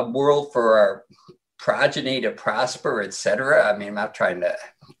a world for our progeny to prosper, et cetera. I mean, I'm not trying to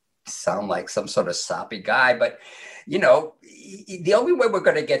sound like some sort of soppy guy, but the only way we're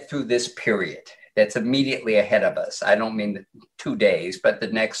going to get through this period that's immediately ahead of us, I don't mean 2 days, but the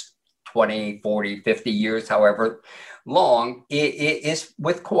next 20, 40, 50 years, however long, is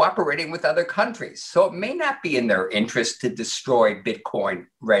with cooperating with other countries. So it may not be in their interest to destroy Bitcoin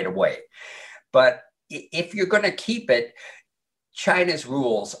right away. But if you're going to keep it, China's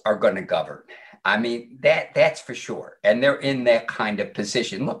rules are going to govern. I mean, that's for sure. And they're in that kind of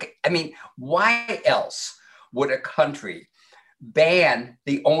position. Look, I mean, why else would a country ban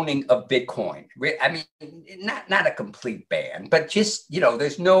the owning of Bitcoin? I mean, not a complete ban, but just,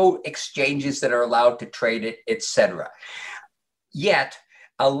 there's no exchanges that are allowed to trade it, et cetera. Yet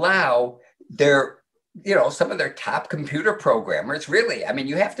allow their, some of their top computer programmers, really, I mean,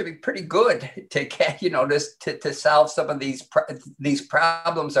 you have to be pretty good to get, to solve some of these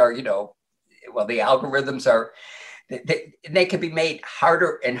problems are, the algorithms are, they can be made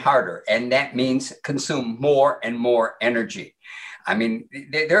harder and harder, and that means consume more and more energy. I mean,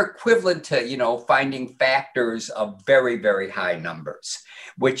 they're equivalent to, finding factors of very, very high numbers,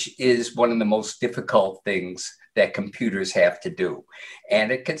 which is one of the most difficult things that computers have to do.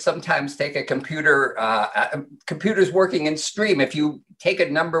 And it can sometimes take a computers working in stream. If you take a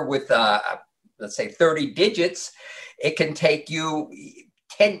number with, let's say 30 digits, it can take you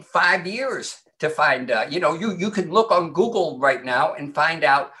 5 years to find, you can look on Google right now and find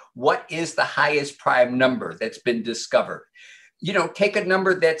out what is the highest prime number that's been discovered. Take a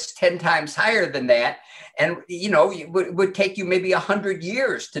number that's 10 times higher than that, and, it would take you maybe 100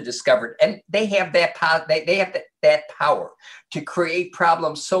 years to discover it. And they have that power, they have that power to create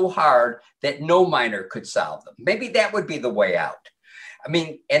problems so hard that no miner could solve them. Maybe that would be the way out. I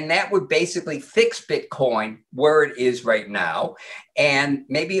mean, and that would basically fix Bitcoin where it is right now. And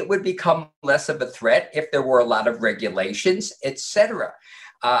maybe it would become less of a threat if there were a lot of regulations, et cetera.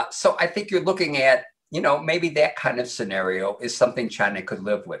 So I think you're looking at, maybe that kind of scenario is something China could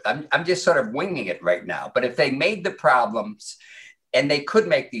live with. I'm just sort of winging it right now. But if they made the problems, and they could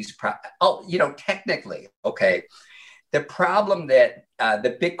make these, technically, okay, the problem that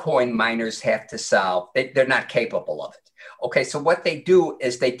the Bitcoin miners have to solve, they're not capable of it. Okay, so what they do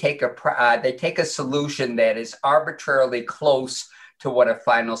is they take a solution that is arbitrarily close to what a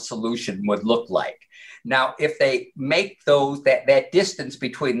final solution would look like. Now, if they make that distance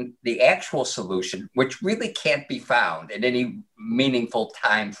between the actual solution, which really can't be found in any meaningful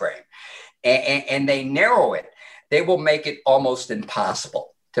time frame, and they narrow it, they will make it almost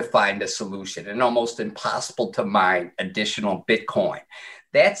impossible to find a solution and almost impossible to mine additional Bitcoin.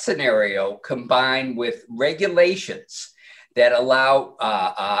 That scenario, combined with regulations that allow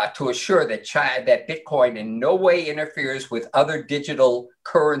to assure that that Bitcoin in no way interferes with other digital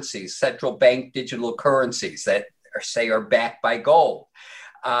currencies, central bank digital currencies that are backed by gold,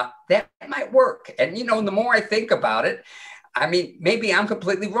 that might work. And, the more I think about it, I mean, maybe I'm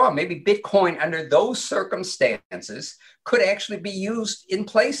completely wrong. Maybe Bitcoin under those circumstances could actually be used in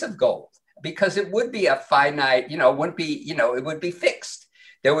place of gold, because it would be a finite, it would be fixed.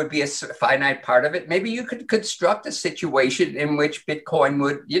 There would be a finite part of it. Maybe you could construct a situation in which Bitcoin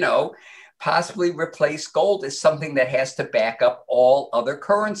would, possibly replace gold is something that has to back up all other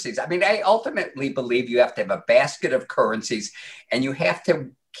currencies. I mean, I ultimately believe you have to have a basket of currencies, and you have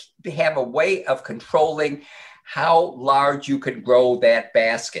to have a way of controlling how large you can grow that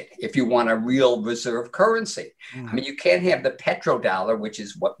basket if you want a real reserve currency. I mean, you can't have the petrodollar, which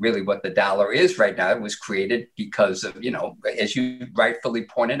is what the dollar is right now. It was created because of, as you rightfully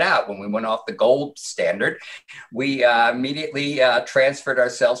pointed out, when we went off the gold standard, we immediately transferred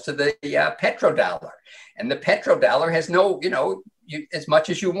ourselves to the petrodollar. And the petrodollar has no, as much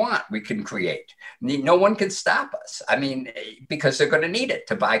as you want, we can create. No one can stop us. I mean, because they're going to need it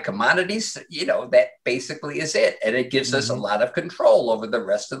to buy commodities. That basically is it. And it gives us a lot of control over the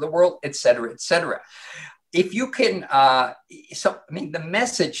rest of the world, et cetera, et cetera. If you can, the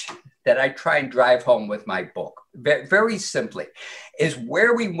message that I try and drive home with my book, very simply, is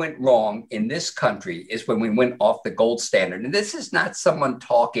where we went wrong in this country is when we went off the gold standard. And this is not someone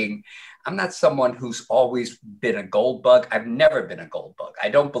talking. I'm not someone who's always been a gold bug. I've never been a gold bug. I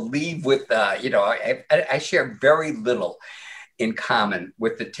don't believe with, I share very little in common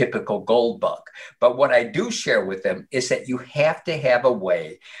with the typical gold bug. But what I do share with them is that you have to have a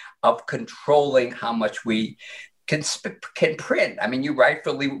way of controlling how much we can print. I mean, you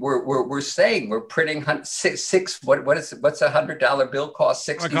rightfully we're saying we're printing six. What's $100 bill cost?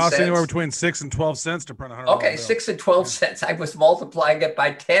 60 cents. It costs anywhere between 6 and 12 cents to print $100. Okay, 6 and 12 cents. I was multiplying it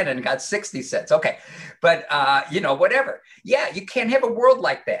by 10 and got 60 cents. Okay, but whatever. Yeah, you can't have a world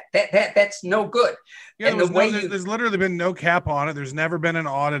like that. That's no good. Yeah, and there's literally been no cap on it. There's never been an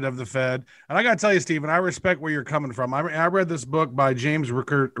audit of the Fed. And I got to tell you, Stephen, I respect where you're coming from. I read this book by James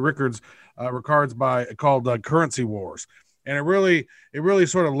Rickards called Currency Wars. And it really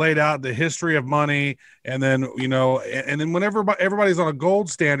sort of laid out the history of money. And then, and then whenever everybody's on a gold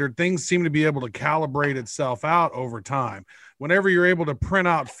standard, things seem to be able to calibrate itself out over time. Whenever you're able to print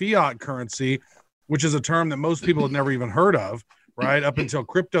out fiat currency, which is a term that most people have never even heard of, right? Up until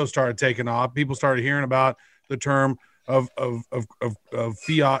crypto started taking off, people started hearing about the term of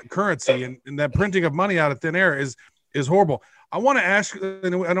fiat currency, and that printing of money out of thin air is horrible. I want to ask,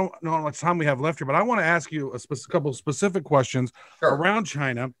 and I don't know how much time we have left here, but I want to ask you a couple specific questions around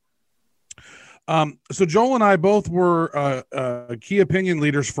China. So Joel and I both were key opinion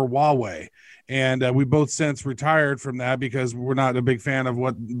leaders for Huawei, and we both since retired from that because we're not a big fan of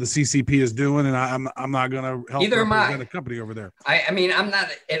what the CCP is doing, and I'm not going to help represent the company over there. I mean, I'm not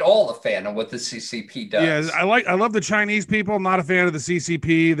at all a fan of what the CCP does. Yeah, I love the Chinese people. I'm not a fan of the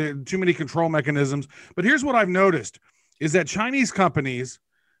CCP. There are too many control mechanisms. But here's what I've noticed is that Chinese companies,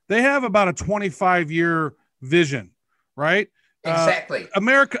 they have about a 25-year vision, right? Exactly.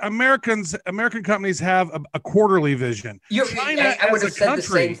 American companies have a quarterly vision. I would have said the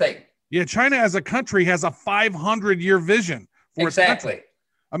same thing. Yeah, China as a country has a 500-year vision for its country.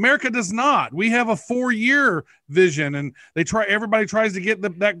 America does not. We have a 4-year vision, and everybody tries to get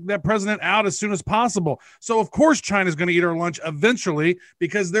that president out as soon as possible. So of course China's going to eat our lunch eventually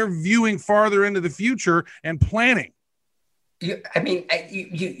because they're viewing farther into the future and planning.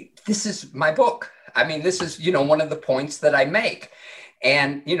 This is my book. I mean, this is, one of the points that I make.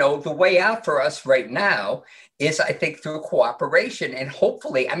 And, the way out for us right now is, I think, through cooperation. And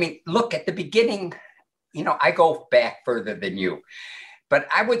hopefully, look, at the beginning, I go back further than you. But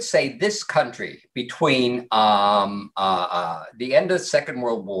I would say this country, between the end of the Second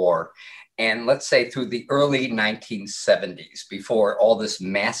World War and let's say through the early 1970s, before all this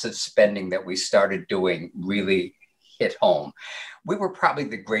massive spending that we started doing really hit home, we were probably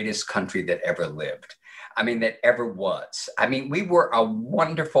the greatest country that ever lived. That ever was. We were a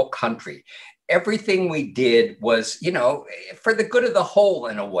wonderful country. Everything we did was, for the good of the whole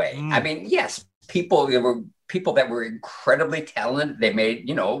in a way. Yes, there were people that were incredibly talented. They made,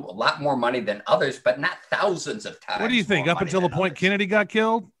 a lot more money than others, but not thousands of times. What do you think? Up until the point Kennedy got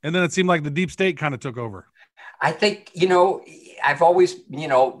killed? And then it seemed like the deep state kind of took over. I think, I've always,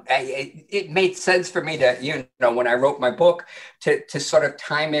 it made sense for me to, when I wrote my book, to sort of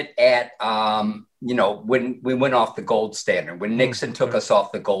time it at, when we went off the gold standard, when Nixon took us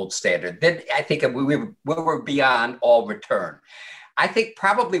off the gold standard. Then I think we were beyond all return. I think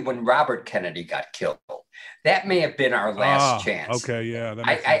probably when Robert Kennedy got killed, that may have been our last chance. Okay, yeah.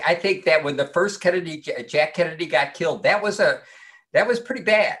 I think that when the first Jack Kennedy got killed, that was pretty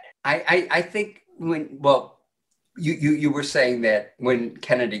bad. I think you were saying that when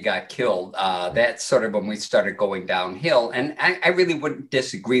Kennedy got killed, that's sort of when we started going downhill. And I really wouldn't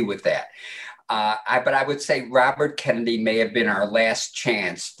disagree with that. But I would say Robert Kennedy may have been our last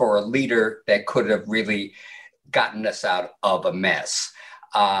chance for a leader that could have really gotten us out of a mess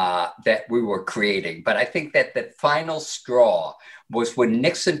that we were creating. But I think that the final straw was when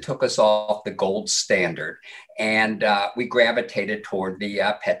Nixon took us off the gold standard and we gravitated toward the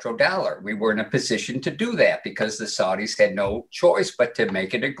petrodollar. We were in a position to do that because the Saudis had no choice but to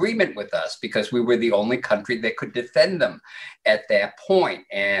make an agreement with us because we were the only country that could defend them at that point.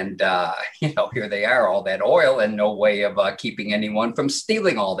 And, here they are, all that oil and no way of keeping anyone from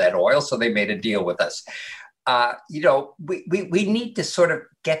stealing all that oil. So they made a deal with us. We need to sort of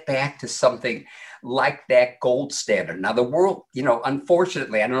get back to something like that gold standard. Now, the world,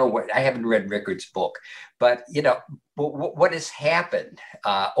 unfortunately, I don't know I haven't read Rickard's book, but, what has happened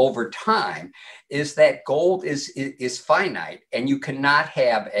over time is that gold is finite and you cannot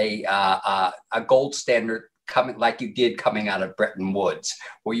have a gold standard coming like you did coming out of Bretton Woods,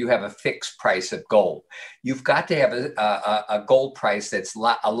 where you have a fixed price of gold. You've got to have a gold price that's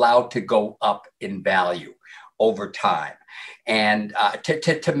allowed to go up in value over time and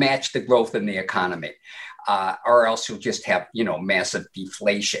to match the growth in the economy, or else you'll just have, massive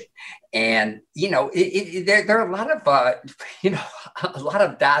deflation. And, there are a lot of, a lot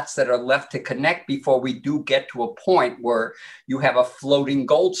of dots that are left to connect before we do get to a point where you have a floating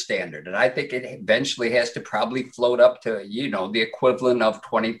gold standard. And I think it eventually has to probably float up to, the equivalent of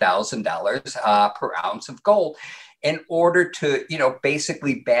 $20,000 per ounce of gold in order to,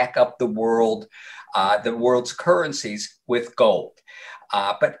 basically back up the world's currencies with gold.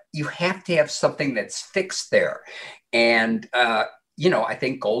 But you have to have something that's fixed there. And, I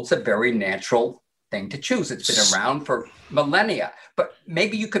think gold's a very natural thing to choose. It's been around for millennia, but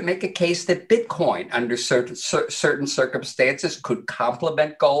maybe you could make a case that Bitcoin under certain circumstances could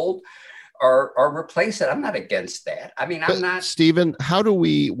complement gold or replace it. I'm not against that. I mean, I'm not. Stephen, how do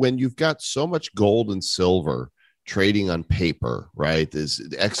we, when you've got so much gold and silver trading on paper, right, is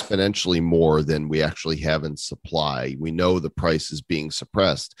exponentially more than we actually have in supply. We know the price is being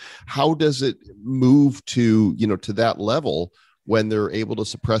suppressed. How does it move to, to that level when they're able to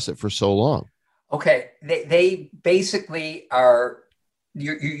suppress it for so long? Okay. They basically are,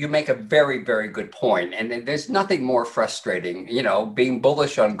 you make a very, very good point. And there's nothing more frustrating, being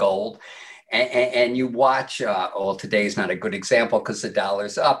bullish on gold. And you watch, today's not a good example because the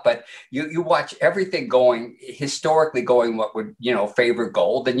dollar's up, but you watch everything historically going what would, favor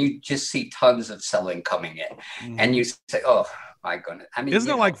gold, and you just see tons of selling coming in. And you say, oh, my goodness. I mean, isn't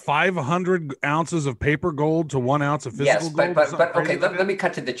it like 500 ounces of paper gold to 1 ounce of physical gold? Yes, but okay, let me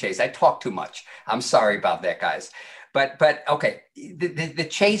cut to the chase. I talk too much. I'm sorry about that, guys. But okay, the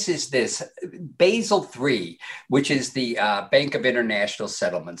chase is this. Basel III, which is the Bank of International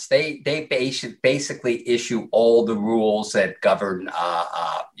Settlements, they basically issue all the rules that govern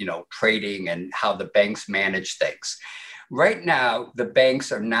trading and how the banks manage things. Right now, the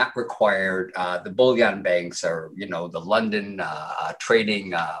banks are not required. The bullion banks are, the London trading,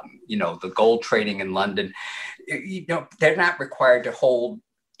 the gold trading in London. They're not required to hold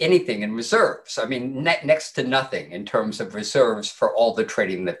anything in reserves. I mean, next to nothing in terms of reserves for all the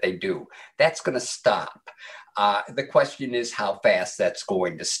trading that they do. That's going to stop. The question is how fast that's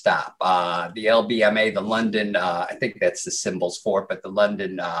going to stop. The LBMA, the London, I think that's the symbols for it, but the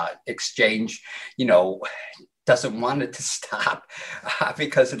London exchange, doesn't want it to stop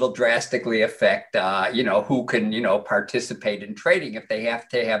because it'll drastically affect, who can, participate in trading if they have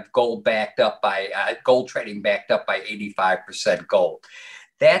to have gold trading backed up by 85% gold.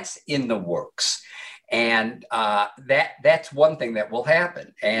 That's in the works. And that's one thing that will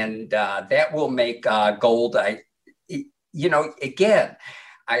happen. And that will make gold, again,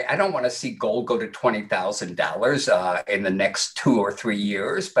 I don't want to see gold go to $20,000 in the next 2 or 3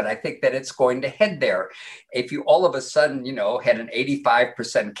 years, but I think that it's going to head there. If you all of a sudden, had an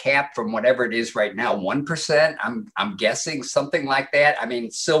 85% cap from whatever it is right now, 1%, I'm guessing something like that. I mean,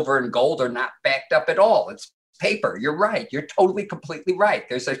 silver and gold are not backed up at all. It's paper. You're right. You're totally, completely right.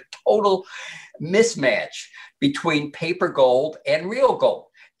 There's a total mismatch between paper gold and real gold.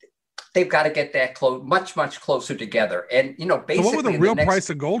 They've got to get that much, much closer together. And, basically. So what would the real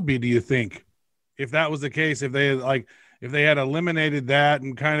price of gold be, do you think? If that was the case, if they had eliminated that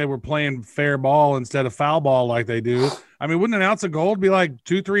and kind of were playing fair ball instead of foul ball like they do, I mean, wouldn't an ounce of gold be like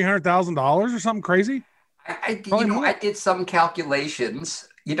 $200,000-$300,000 or something crazy? I did some calculations.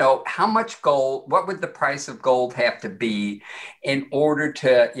 How much gold, what would the price of gold have to be in order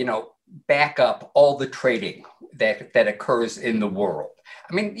to, back up all the trading that occurs in the world?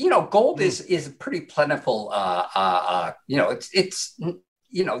 I mean, gold is pretty plentiful. It's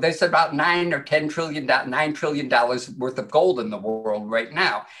there's about $9 trillion worth of gold in the world right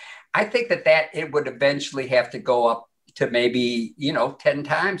now. I think that it would eventually have to go up to maybe, 10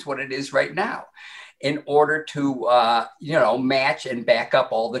 times what it is right now in order to, match and back up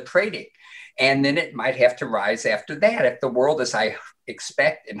all the trading. And then it might have to rise after that. If the world, as I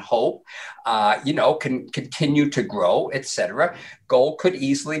expect and hope, can continue to grow, et cetera, gold could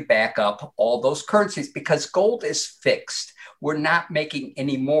easily back up all those currencies because gold is fixed. We're not making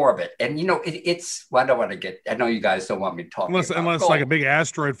any more of it. And, it's, well, I don't want to get, I know you guys don't want me talking unless gold. like a big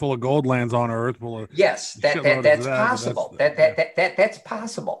asteroid full of gold lands on Earth. Yes, that's possible. That's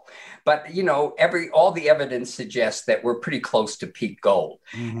possible. But, all the evidence suggests that we're pretty close to peak gold.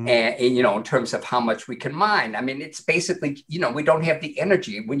 Mm-hmm. And, in terms of how much we can mine. I mean, it's basically, we don't have the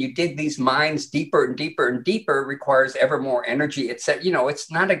energy. When you dig these mines deeper and deeper and deeper, it requires ever more energy. It's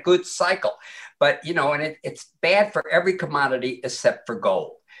not a good cycle. But, and it's bad for every commodity except for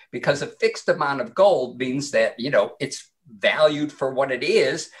gold, because a fixed amount of gold means that, it's valued for what it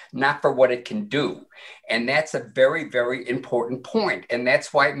is, not for what it can do. And that's a very, very important point. And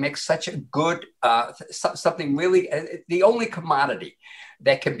that's why it makes such a good, something really, the only commodity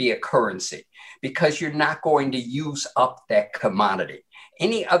that can be a currency, because you're not going to use up that commodity.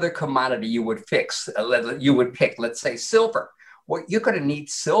 Any other commodity you would pick, let's say silver. Well, you're going to need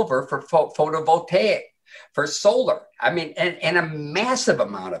silver for photovoltaic, for solar. I mean, and a massive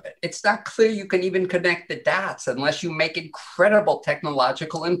amount of it. It's not clear you can even connect the dots unless you make incredible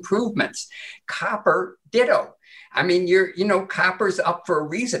technological improvements. Copper, ditto. I mean, copper's up for a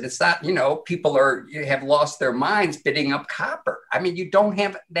reason. It's not, people have lost their minds bidding up copper. I mean, you don't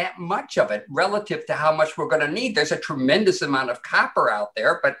have that much of it relative to how much we're going to need. There's a tremendous amount of copper out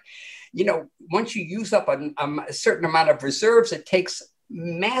there, but once you use up a certain amount of reserves, it takes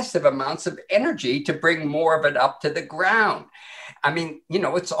massive amounts of energy to bring more of it up to the ground. I mean,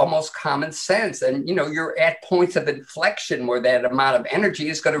 it's almost common sense. And, you're at points of inflection where that amount of energy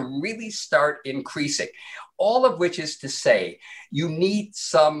is going to really start increasing. All of which is to say, you need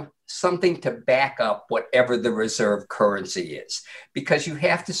something to back up whatever the reserve currency is, because you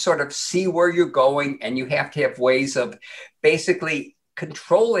have to sort of see where you're going, and you have to have ways of basically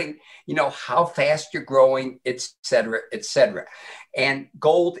controlling, how fast you're growing, et cetera, et cetera. And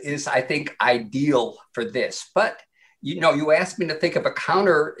gold is, I think, ideal for this. But, you asked me to think of a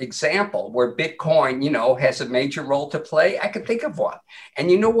counter example where Bitcoin, has a major role to play. I could think of one. And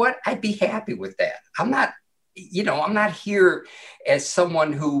you know what? I'd be happy with that. I'm not here as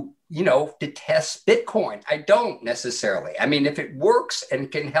someone who, detests Bitcoin. I don't necessarily. I mean, if it works and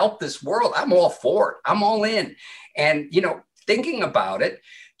can help this world, I'm all for it. I'm all in. And, thinking about it,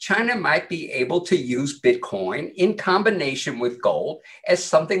 China might be able to use Bitcoin in combination with gold as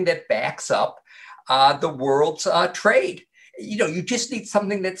something that backs up the world's trade. You just need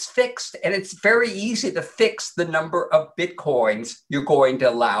something that's fixed, and it's very easy to fix the number of Bitcoins you're going to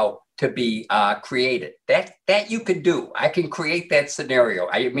allow to be created. That you can do. I can create that scenario.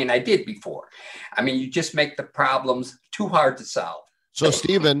 I did before. You just make the problems too hard to solve. So,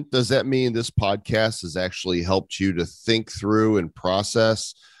 Stephen, does that mean this podcast has actually helped you to think through and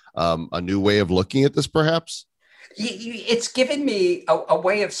process a new way of looking at this, perhaps? It's given me a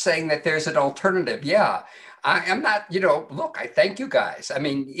way of saying that there's an alternative. Yeah. I'm not, look, I thank you guys. I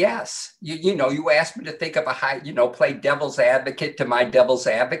mean, yes, you asked me to think of play devil's advocate to my devil's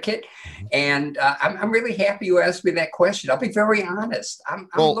advocate. And I'm really happy you asked me that question. I'll be very honest. I'm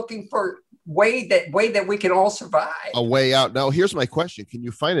looking for way that we can all survive. A way out. Now, here's my question. Can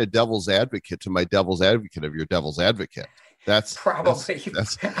you find a devil's advocate to my devil's advocate of your devil's advocate? That's probably,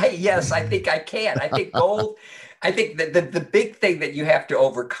 yes, I think I can. I think gold, I think that the big thing that you have to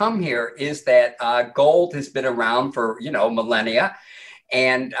overcome here is that gold has been around for, millennia,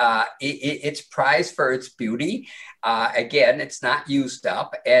 and it's prized for its beauty. Again, it's not used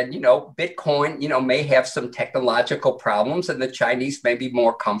up, and, Bitcoin, may have some technological problems, and the Chinese may be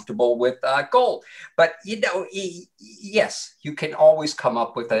more comfortable with gold. But, yes, you can always come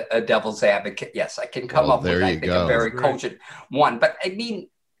up with a devil's advocate. Yes, I can come up with, I think, a very cogent one. But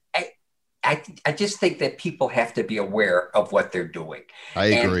I just think that people have to be aware of what they're doing. I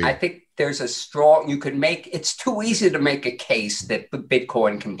agree. And I think there's it's too easy to make a case that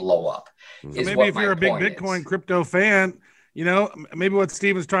Bitcoin can blow up. So maybe if you're a big Bitcoin crypto fan, maybe what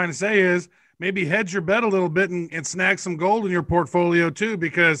Steven's trying to say is maybe hedge your bet a little bit and snag some gold in your portfolio too,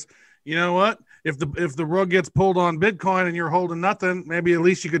 because you know what? If the rug gets pulled on Bitcoin and you're holding nothing, maybe at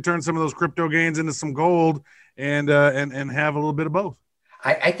least you could turn some of those crypto gains into some gold and have a little bit of both.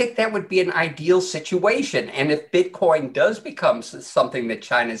 I think that would be an ideal situation. And if Bitcoin does become something that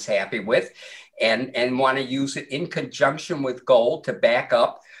China's happy with and want to use it in conjunction with gold to back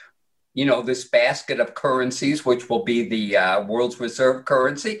up, this basket of currencies, which will be the world's reserve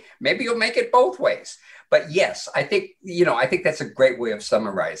currency, maybe you'll make it both ways. But yes, I think that's a great way of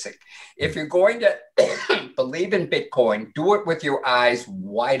summarizing. If you're going to believe in Bitcoin, do it with your eyes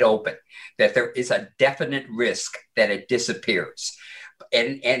wide open, that there is a definite risk that it disappears.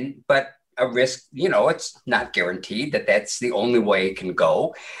 But a risk, it's not guaranteed that that's the only way it can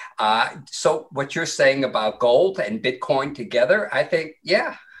go. So what you're saying about gold and Bitcoin together, I think,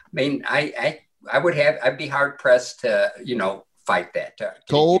 yeah, I mean, I'd be hard pressed to, fight that.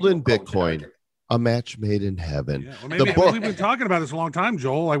 Gold and Bitcoin, a match made in heaven. Yeah. Well, maybe, we've been talking about this a long time,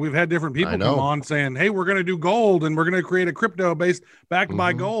 Joel. Like we've had different people come on saying, hey, we're going to do gold and we're going to create a crypto backed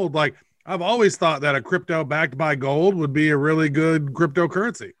by gold. Like I've always thought that a crypto backed by gold would be a really good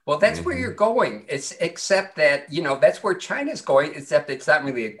cryptocurrency. Well, that's where you're going. Except that, that's where China's going, except it's not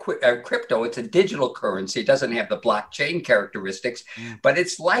really a crypto. It's a digital currency. It doesn't have the blockchain characteristics, but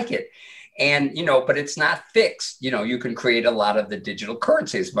it's like it. And, but it's not fixed. You can create a lot of the digital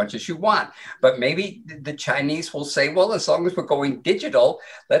currency as much as you want. But maybe the Chinese will say, well, as long as we're going digital,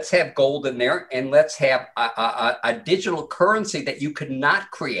 let's have gold in there and let's have a digital currency that you could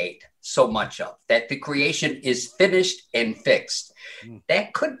not create so much of, that the creation is finished and fixed.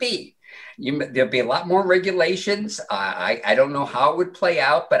 That could be. There'll be a lot more regulations. I don't know how it would play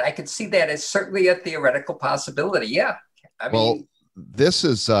out, but I could see that as certainly a theoretical possibility. Yeah. I mean, this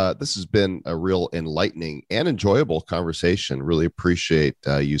has been a real enlightening and enjoyable conversation. Really appreciate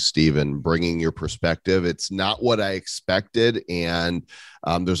you, Stephen, bringing your perspective. It's not what I expected, and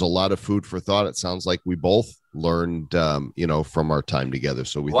there's a lot of food for thought. It sounds like we both learned, from our time together.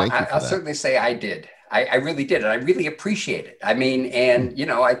 So thank you for that. I'll certainly say I did. I really did, and I really appreciate it. I mean, and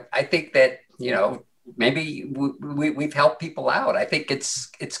I think that maybe we've helped people out. I think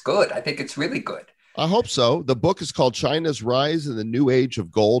it's good. I think it's really good. I hope so. The book is called China's Rise in the New Age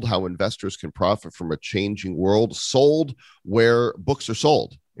of Gold, How Investors Can Profit from a Changing World, sold where books are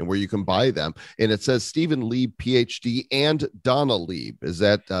sold and where you can buy them. And it says Stephen Leeb, PhD, and Donna Leeb. Is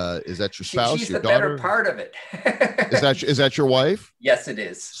that your spouse, She's your the daughter? better part of it. Is that your wife? Yes, it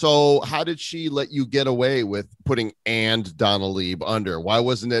is. So how did she let you get away with putting and Donna Leeb under? Why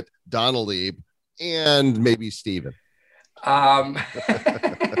wasn't it Donna Leeb and maybe Stephen?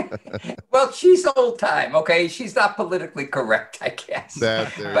 Well, she's old time. Okay, she's not politically correct, I guess.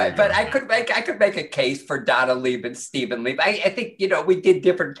 But I could make a case for Donna Leeb and Stephen Leeb. I think we did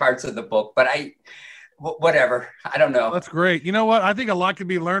different parts of the book, but whatever. I don't know. That's great. You know what? I think a lot could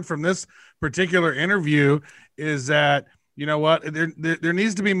be learned from this particular interview. Is that there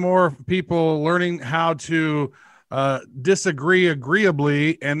needs to be more people learning how to disagree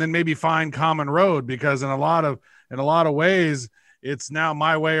agreeably, and then maybe find common road, because in a lot of ways, it's now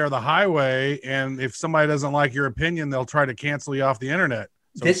my way or the highway. And if somebody doesn't like your opinion, they'll try to cancel you off the internet.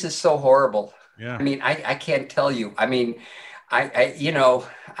 So, this is so horrible. Yeah. I mean, I can't tell you. I mean,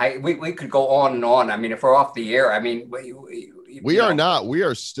 we could go on and on. I mean, if we're off the air, I mean, we are not. We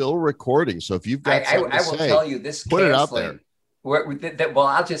are still recording. So if you've got something to say, tell you this. Put it out there. Well,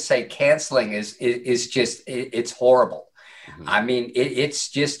 I'll just say canceling is just it's horrible. Mm-hmm. I mean, it's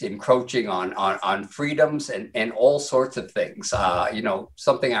just encroaching on freedoms and all sorts of things.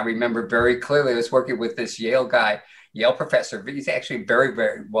 Something I remember very clearly. I was working with this Yale professor. He's actually very,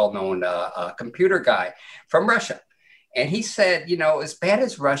 very well-known computer guy from Russia. And he said, as bad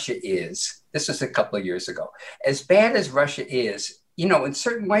as Russia is, this was a couple of years ago, as bad as Russia is, in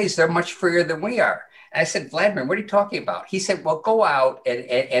certain ways, they're much freer than we are. And I said, Vladimir, what are you talking about? He said, well, go out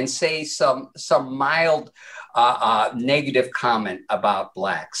and say some mild negative comment about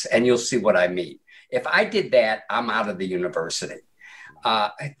blacks, and you'll see what I mean. If I did that, I'm out of the university.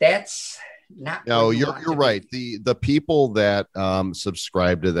 That's not. No, you're right. The people that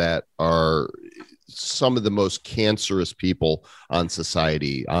subscribe to that are some of the most cancerous people on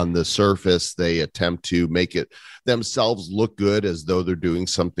society. On the surface, they attempt to make it themselves look good as though they're doing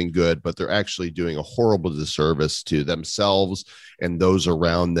something good, but they're actually doing a horrible disservice to themselves and those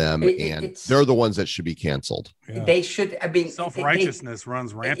around them. And they're the ones that should be canceled. Yeah. They should. I mean, self-righteousness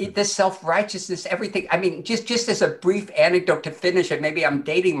runs rampant. The self-righteousness, everything. I mean, just as a brief anecdote to finish, and maybe I'm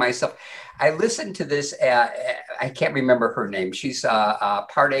dating myself. I listened to this. I can't remember her name. She's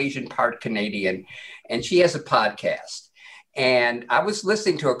part Asian, part Canadian, and she has a podcast. And I was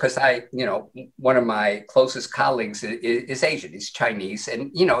listening to her because one of my closest colleagues is Asian, he's Chinese.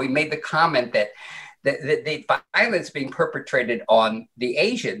 And, he made the comment that the violence being perpetrated on the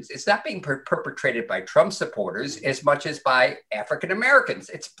Asians is not being perpetrated by Trump supporters as much as by African Americans.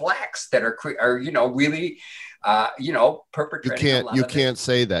 It's blacks that are really, perpetrating. You can't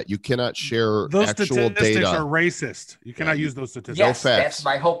say that. You cannot share those actual statistics data. are racist. You cannot use those statistics. Yes, that's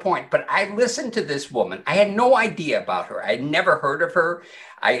my whole point. But I listened to this woman. I had no idea about her. I never heard of her.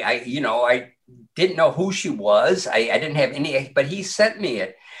 I didn't know who she was. I didn't have any. But he sent me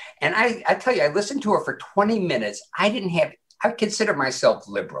it. And I tell you, I listened to her for 20 minutes. I consider myself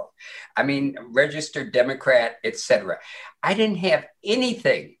liberal. I mean, registered Democrat, etc. I didn't have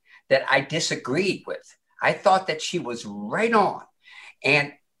anything that I disagreed with. I thought that she was right on.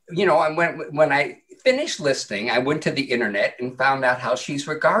 And, when I finished listening, I went to the internet and found out how she's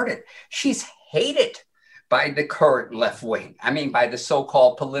regarded. She's hated by the current left wing. I mean, by the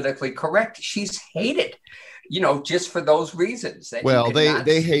so-called politically correct. She's hated, just for those reasons. Well,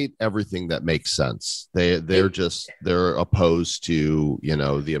 they hate everything that makes sense. They're opposed to,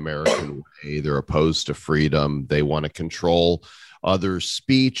 the American way. They're opposed to freedom. They want to control others'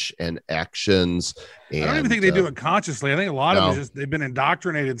 speech and actions. And, I don't even think they do it consciously. I think a lot of it is just they've been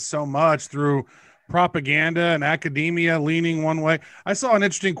indoctrinated so much through propaganda and academia leaning one way. I saw an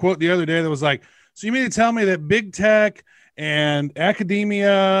interesting quote the other day that was like, so you mean to tell me that big tech and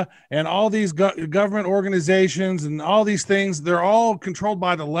academia and all these government organizations and all these things, they're all controlled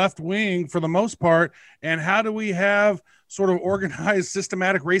by the left wing for the most part. And how do we have sort of organized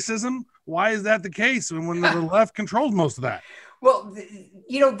systematic racism? Why is that the case when the left controls most of that? Well,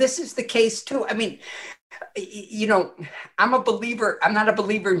 this is the case too. I mean, I'm a believer. I'm not a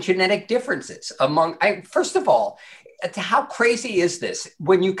believer in genetic differences first of all, how crazy is this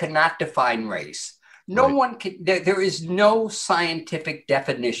when you cannot define race? No one can, there is no scientific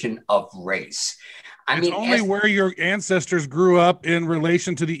definition of race. It's only where your ancestors grew up in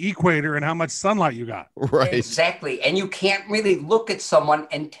relation to the equator and how much sunlight you got. Right. Exactly. And you can't really look at someone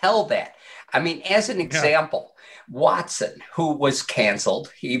and tell that. I mean, as an example, Watson, who was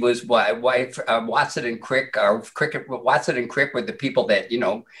canceled, he was Watson and Crick, Watson and Crick were the people that,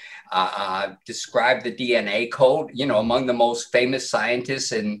 described the DNA code, among the most famous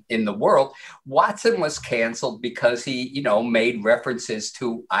scientists in the world. Watson was canceled because he, made references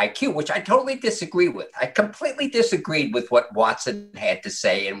to IQ, which I totally disagree with. I completely disagreed with what Watson had to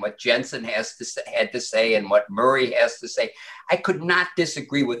say and what Jensen had to say and what Murray has to say. I could not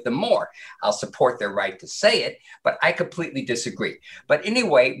disagree with them more. I'll support their right to say it, but I completely disagree. But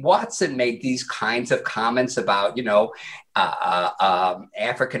anyway, Watson made these kinds of comments about,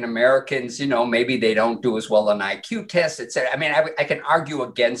 African Americans, maybe they don't do as well on IQ tests, etc. I mean, I can argue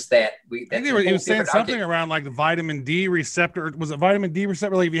against that. He was saying something around like the vitamin D receptor. Was it vitamin D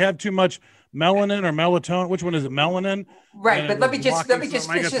receptor? Like if you have too much melanin or melatonin, which one is it? Melanin? Right. But let me just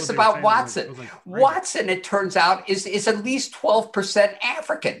finish this about Watson. Watson, it turns out, is at least 12%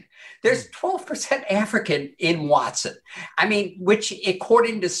 African. There's 12% African in Watson. I mean, which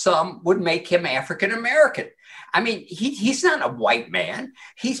according to some would make him African American. I mean, he's not a white man.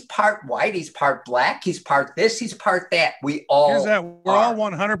 He's part white. He's part black. He's part this. He's part that. We're all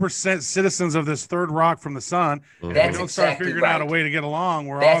 100% citizens of this third rock from the sun. Mm-hmm. That's we don't start figuring out a way to get along.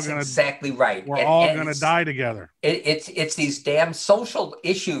 That's exactly right. We're all going to die together. It's these damn social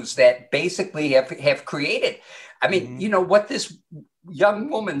issues that basically have created. I mean, what this young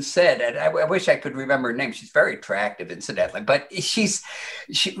woman said, and I wish I could remember her name. She's very attractive, incidentally, but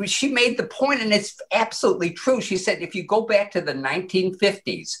she made the point, and it's absolutely true. She said, if you go back to the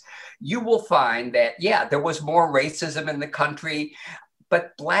 1950s, you will find that, there was more racism in the country,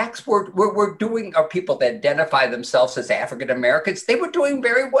 but blacks were doing, or people that identify themselves as African Americans, they were doing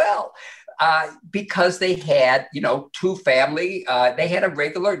very well. Because they had, two family, they had a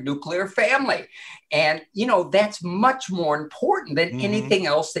regular nuclear family. And, that's much more important than anything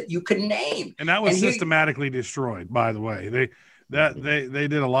else that you can name. And that was systematically destroyed, by the way. They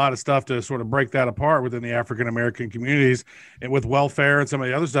did a lot of stuff to sort of break that apart within the African-American communities and with welfare and some of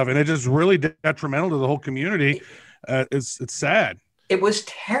the other stuff. And it just really detrimental to the whole community. It's sad. It was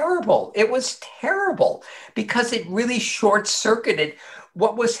terrible. It was terrible because it really short-circuited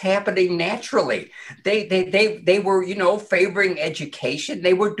what was happening naturally. They were, favoring education.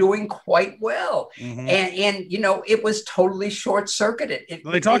 They were doing quite well. Mm-hmm. And it was totally short-circuited.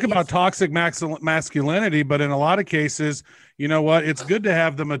 They talk about toxic masculinity, but in a lot of cases, you know what? It's good to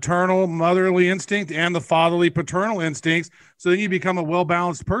have the maternal, motherly instinct and the fatherly, paternal instincts, so then you become a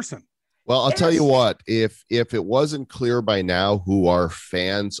well-balanced person. Well, I'll tell you what, if it wasn't clear by now who our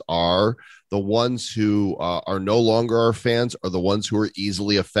fans are, the ones who are no longer our fans are the ones who are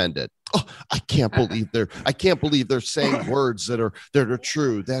easily offended. Oh, I can't believe they're saying words that are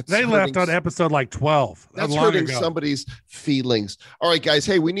true. They left on episode like 12. That's hurting somebody's feelings. All right, guys.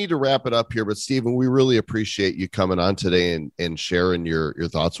 Hey, we need to wrap it up here, but Stephen, we really appreciate you coming on today and sharing your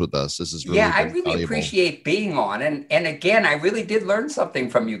thoughts with us. This is really I really valuable. Appreciate being on. And again, I really did learn something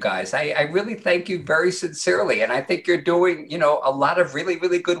from you guys. I really thank you very sincerely. And I think you're doing, a lot of really,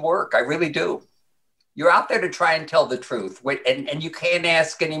 really good work. I really do. You're out there to try and tell the truth, and you can't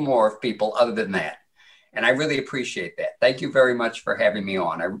ask any more of people other than that. And I really appreciate that. Thank you very much for having me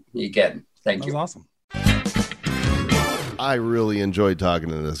on. Thank That you. was awesome. I really enjoyed talking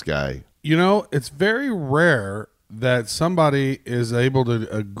to this guy. You know, it's very rare that somebody is able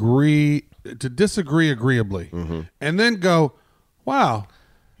to disagree agreeably, and then go, "Wow,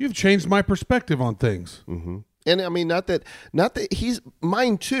 you've changed my perspective on things." And I mean, not that he's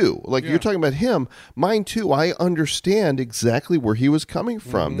mine too. Like you're talking about him, mine too. I understand exactly where he was coming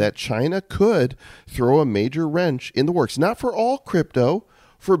from. That China could throw a major wrench in the works, not for all crypto,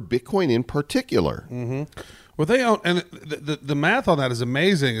 for Bitcoin in particular. Well, they own, and the math on that is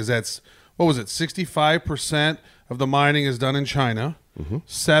amazing. Is that's what was it? 65% of the mining is done in China.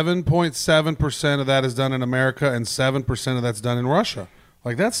 7.7% of that is done in America, and 7% of that's done in Russia.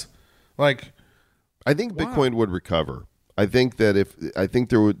 Like that's like. I think Bitcoin would recover. I think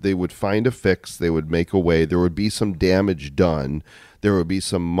that they would find a fix. They would make a way. There would be some damage done. There would be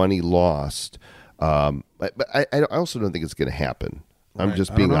some money lost. But I also don't think it's going to happen. I'm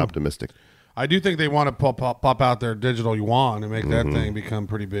just being optimistic. I do think they want to pop out their digital yuan and make that thing become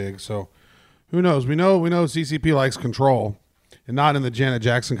pretty big. So who knows? We know CCP likes control, and not in the Janet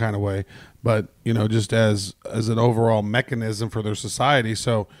Jackson kind of way, but just as an overall mechanism for their society.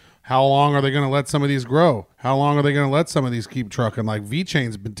 So how long are they going to let some of these grow? How long are they going to let some of these keep trucking? Like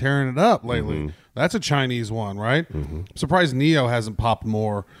VeChain's been tearing it up lately. That's a Chinese one, right? I'm surprised Neo hasn't popped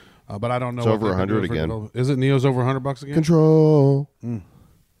more, but I don't know. It's over 100 again. Is it Neo's over $100 again? Control.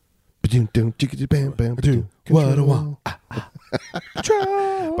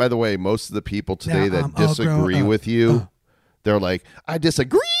 By the way, most of the people today that disagree with you, they're like, I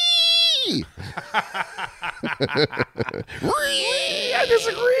disagree. I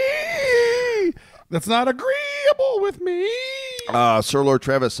disagree. That's not agreeable with me. Sir Lord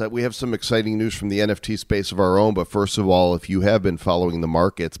Travis, we have some exciting news from the NFT space of our own. But first of all, if you have been following the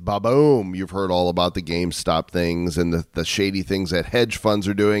markets, ba-boom, you've heard all about the GameStop things and the shady things that hedge funds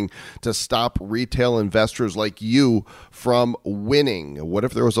are doing to stop retail investors like you from winning. What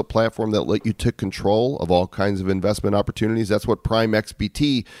if there was a platform that let you take control of all kinds of investment opportunities? That's what Prime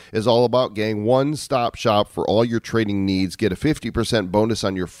XBT is all about, gang. One-stop shop for all your trading needs. Get a 50% bonus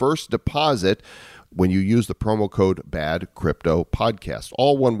on your first deposit when you use the promo code Bad Crypto Podcast.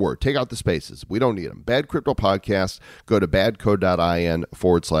 All one word. Take out the spaces. We don't need them. Bad Crypto Podcast. Go to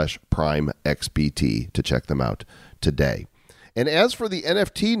badcode.in/Prime XBT to check them out today. And as for the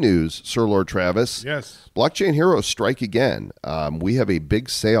NFT news, Sir Lord Travis, yes, Blockchain Heroes strike again. We have a big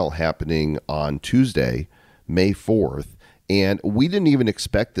sale happening on Tuesday, May 4th, and we didn't even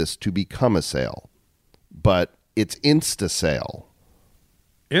expect this to become a sale, but it's Insta sale.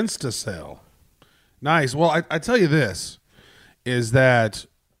 Insta sale. Nice. Well, I tell you this, is that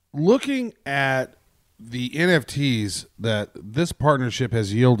looking at the NFTs that this partnership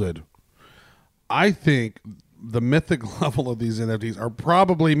has yielded, I think the mythic level of these NFTs are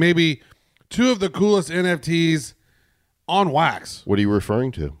probably maybe two of the coolest NFTs on wax. What are you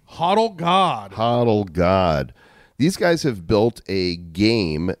referring to? Hodl God. Hodl God. These guys have built a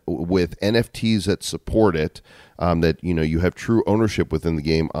game with NFTs that support it, that you have true ownership within the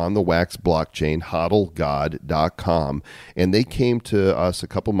game on the Wax blockchain, hodlgod.com. And they came to us a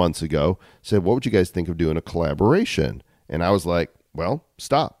couple months ago, said, what would you guys think of doing a collaboration? And I was like, well,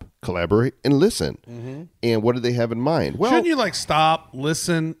 stop, collaborate, and listen. And what did they have in mind? Well, shouldn't you stop,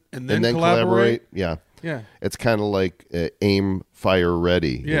 listen, and then collaborate? Yeah. Yeah. It's kind of like aim, fire,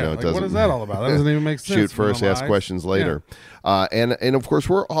 ready. Yeah. What is that all about? That doesn't even make sense. Shoot first, ask questions later. Yeah. And of course,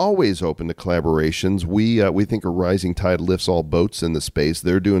 we're always open to collaborations. We think a rising tide lifts all boats in the space.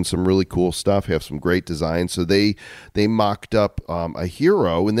 They're doing some really cool stuff, have some great designs. So they mocked up a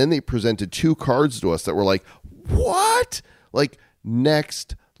hero, and then they presented two cards to us that were like, what? Like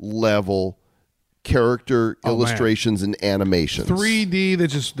next level character illustrations and animations. 3D,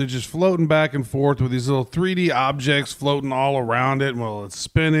 they're just floating back and forth with these little 3D objects floating all around it while it's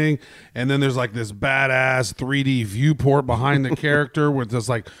spinning. And then there's this badass 3D viewport behind the character with this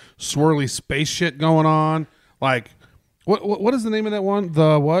swirly space shit going on. What is the name of that one?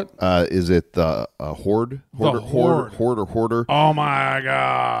 The what? Is it the Horde? Hoarder? Oh my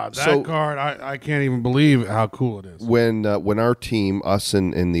God. That card, I can't even believe how cool it is. When our team, us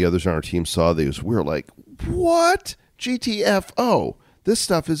and the others on our team saw these, we were like, what? GTFO. This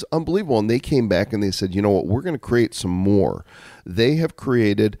stuff is unbelievable. And they came back and they said, you know what? We're going to create some more. They have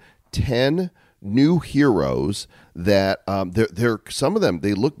created 10 new heroes that they're some of them,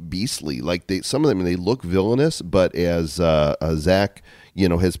 they look beastly. Like some of them, they look villainous, but as Zach,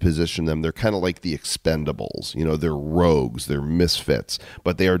 has positioned them, they're kind of like the Expendables. They're rogues, they're misfits,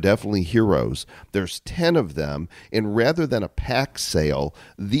 but they are definitely heroes. There's 10 of them, and rather than a pack sale,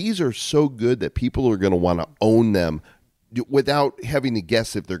 these are so good that people are going to want to own them without having to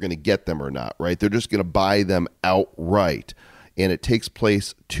guess if they're going to get them or not, right? They're just going to buy them outright. And it takes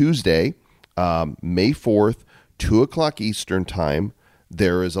place Tuesday, May 4th, 2 o'clock Eastern time.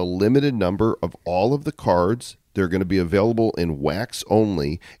 There is a limited number of all of the cards. They're going to be available in wax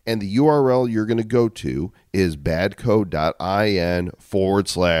only. And the URL you're going to go to is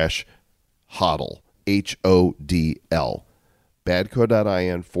badco.in/hodl, HODL.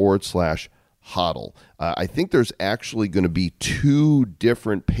 badco.in/hodl. I think there's actually going to be 2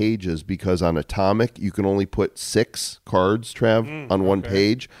 different pages because on Atomic, you can only put 6 cards, Trav, on one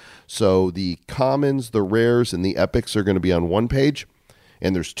page. So the commons, the rares, and the epics are going to be on one page.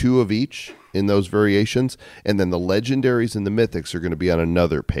 And there's 2 of each in those variations. And then the legendaries and the mythics are going to be on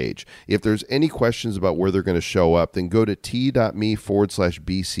another page. If there's any questions about where they're going to show up, then go to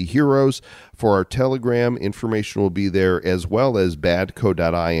t.me/BC Heroes. For our Telegram, information will be there, as well as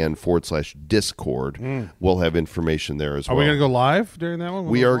badco.in/Discord. We'll have information there as well. Are we going to go live during that one?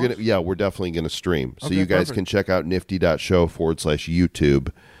 We are going to, we're definitely going to stream. So you guys can check out nifty.show/YouTube.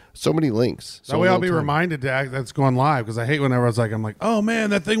 So many links. That way I'll be reminded that's going live, because I hate whenever I'm like, oh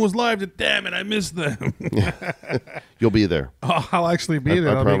man, that thing was live. Damn it, I missed them. You'll be there. Oh, I'll actually be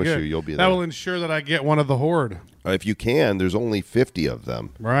there. I promise you, you'll be there. That will ensure that I get one of the horde. If you can, there's only 50 of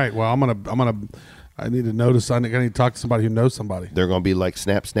them. Right. Well, I need to notice. I need to talk to somebody who knows somebody. They're going to be like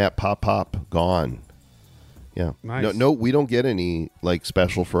snap, snap, pop, pop, gone. Yeah. Nice. No, we don't get any like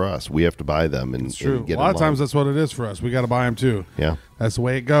special for us. We have to buy them, and, It's true. and get A lot in of times line. that's what it is for us. We got to buy them too. Yeah. That's the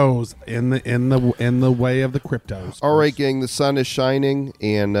way it goes in the way of the cryptos. All right, gang. The sun is shining,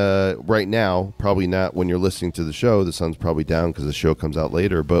 and right now, probably not when you're listening to the show. The sun's probably down because the show comes out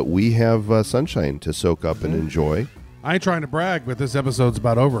later. But we have sunshine to soak up and enjoy. I ain't trying to brag, but this episode's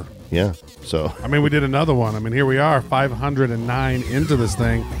about over. Yeah. So I mean, we did another one. I mean, here we are, 509 into this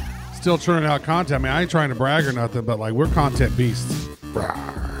thing, still churning out content. I mean, I ain't trying to brag or nothing, but like, we're content beasts.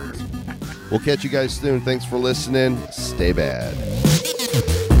 we'll catch you guys soon. Thanks for listening. Stay bad.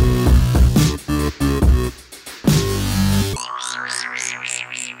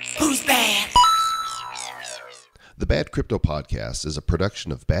 Who's bad? The Bad Crypto Podcast is a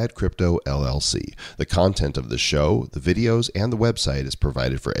production of Bad Crypto LLC. The content of the show, the videos, and the website is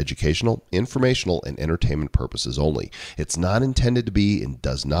provided for educational, informational, and entertainment purposes only. It's not intended to be and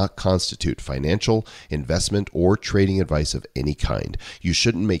does not constitute financial, investment, or trading advice of any kind. You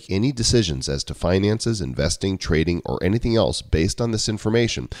shouldn't make any decisions as to finances, investing, trading, or anything else based on this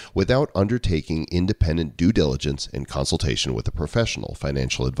information without undertaking independent due diligence and consultation with a professional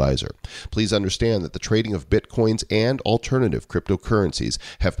financial advisor. Please understand that the trading of Bitcoins and alternative cryptocurrencies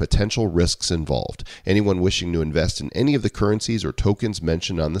have potential risks involved. Anyone wishing to invest in any of the currencies or tokens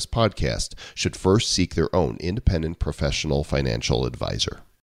mentioned on this podcast should first seek their own independent professional financial advisor.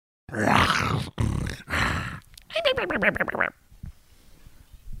 What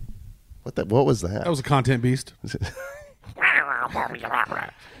was that? That was a content beast.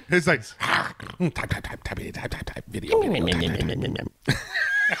 It's like type video.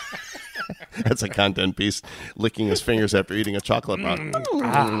 That's a content piece licking his fingers after eating a chocolate bar.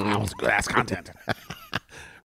 That was good ass content.